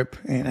All-Star trip.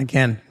 And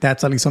again,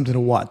 that's at least something to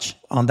watch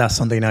on that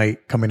Sunday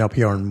night coming up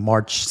here on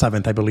March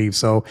 7th, I believe.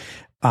 So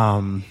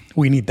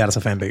we need that as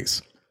a fan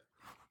base.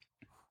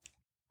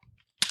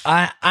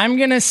 I'm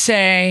going to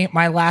say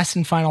my last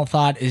and final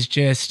thought is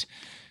just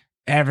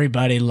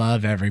everybody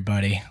love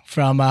everybody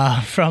from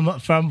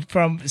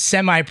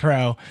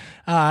semi-pro.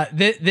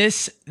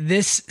 This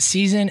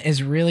season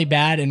is really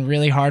bad and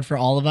really hard for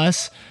all of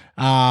us.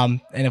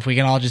 And if we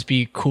can all just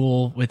be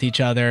cool with each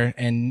other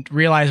and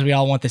realize we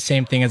all want the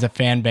same thing as a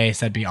fan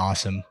base, that'd be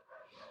awesome.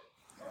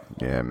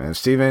 Yeah, man.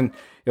 Steven,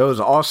 it was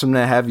awesome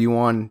to have you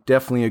on.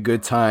 Definitely a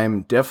good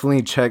time.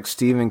 Definitely check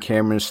Steven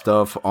Cameron's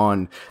stuff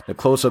on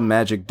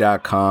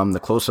thecloseupmagic.com, the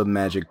Close Up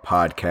Magic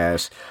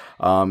podcast.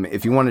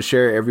 If you want to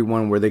share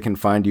everyone where they can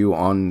find you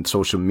on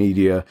social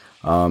media,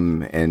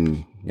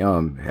 and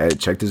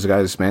check this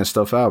guy's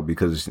stuff out,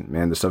 because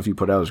man, the stuff you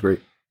put out is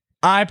great.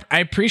 I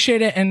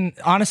appreciate it, and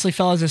honestly,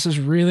 fellas, this was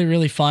really,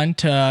 really fun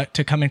to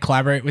come and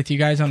collaborate with you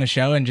guys on the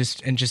show and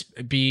just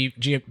be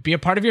a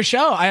part of your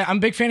show. I'm a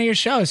big fan of your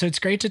show, so it's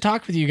great to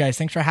talk with you guys.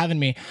 Thanks for having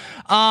me.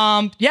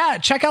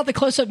 Check out the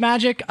Close Up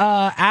Magic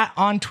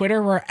on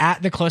Twitter. We're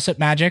at the Close Up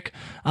Magic,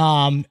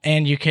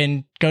 and you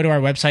can go to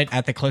our website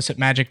at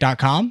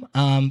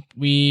thecloseupmagic.com.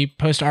 We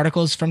post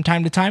articles from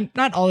time to time,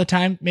 not all the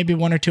time, maybe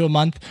 1 or 2 a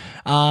month.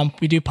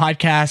 We do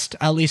podcast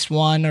at least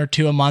 1 or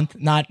 2 a month,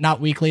 not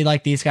weekly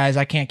like these guys.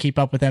 I can't keep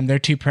up with them. They're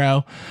too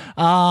pro.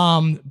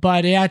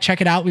 But yeah,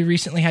 check it out. We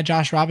recently had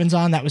Josh Robbins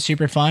on. That was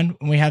super fun.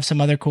 We have some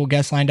other cool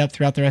guests lined up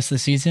throughout the rest of the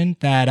season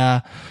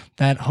that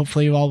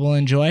hopefully you all will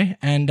enjoy.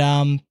 And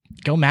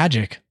go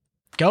Magic.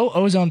 Go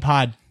Ozone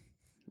Pod.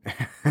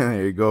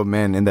 There you go,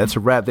 man. And that's a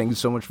wrap. Thank you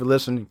so much for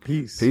listening.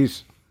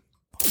 Peace.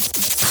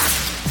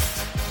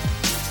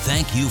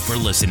 Thank you for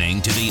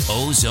listening to the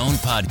Ozone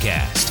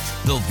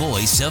Podcast, the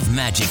voice of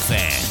Magic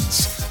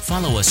fans.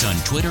 Follow us on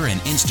Twitter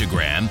and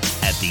Instagram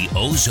at the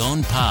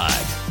Ozone Pod.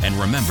 And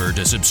remember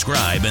to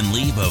subscribe and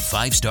leave a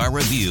 5-star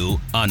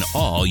review on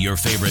all your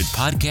favorite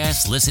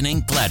podcast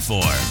listening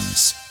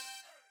platforms.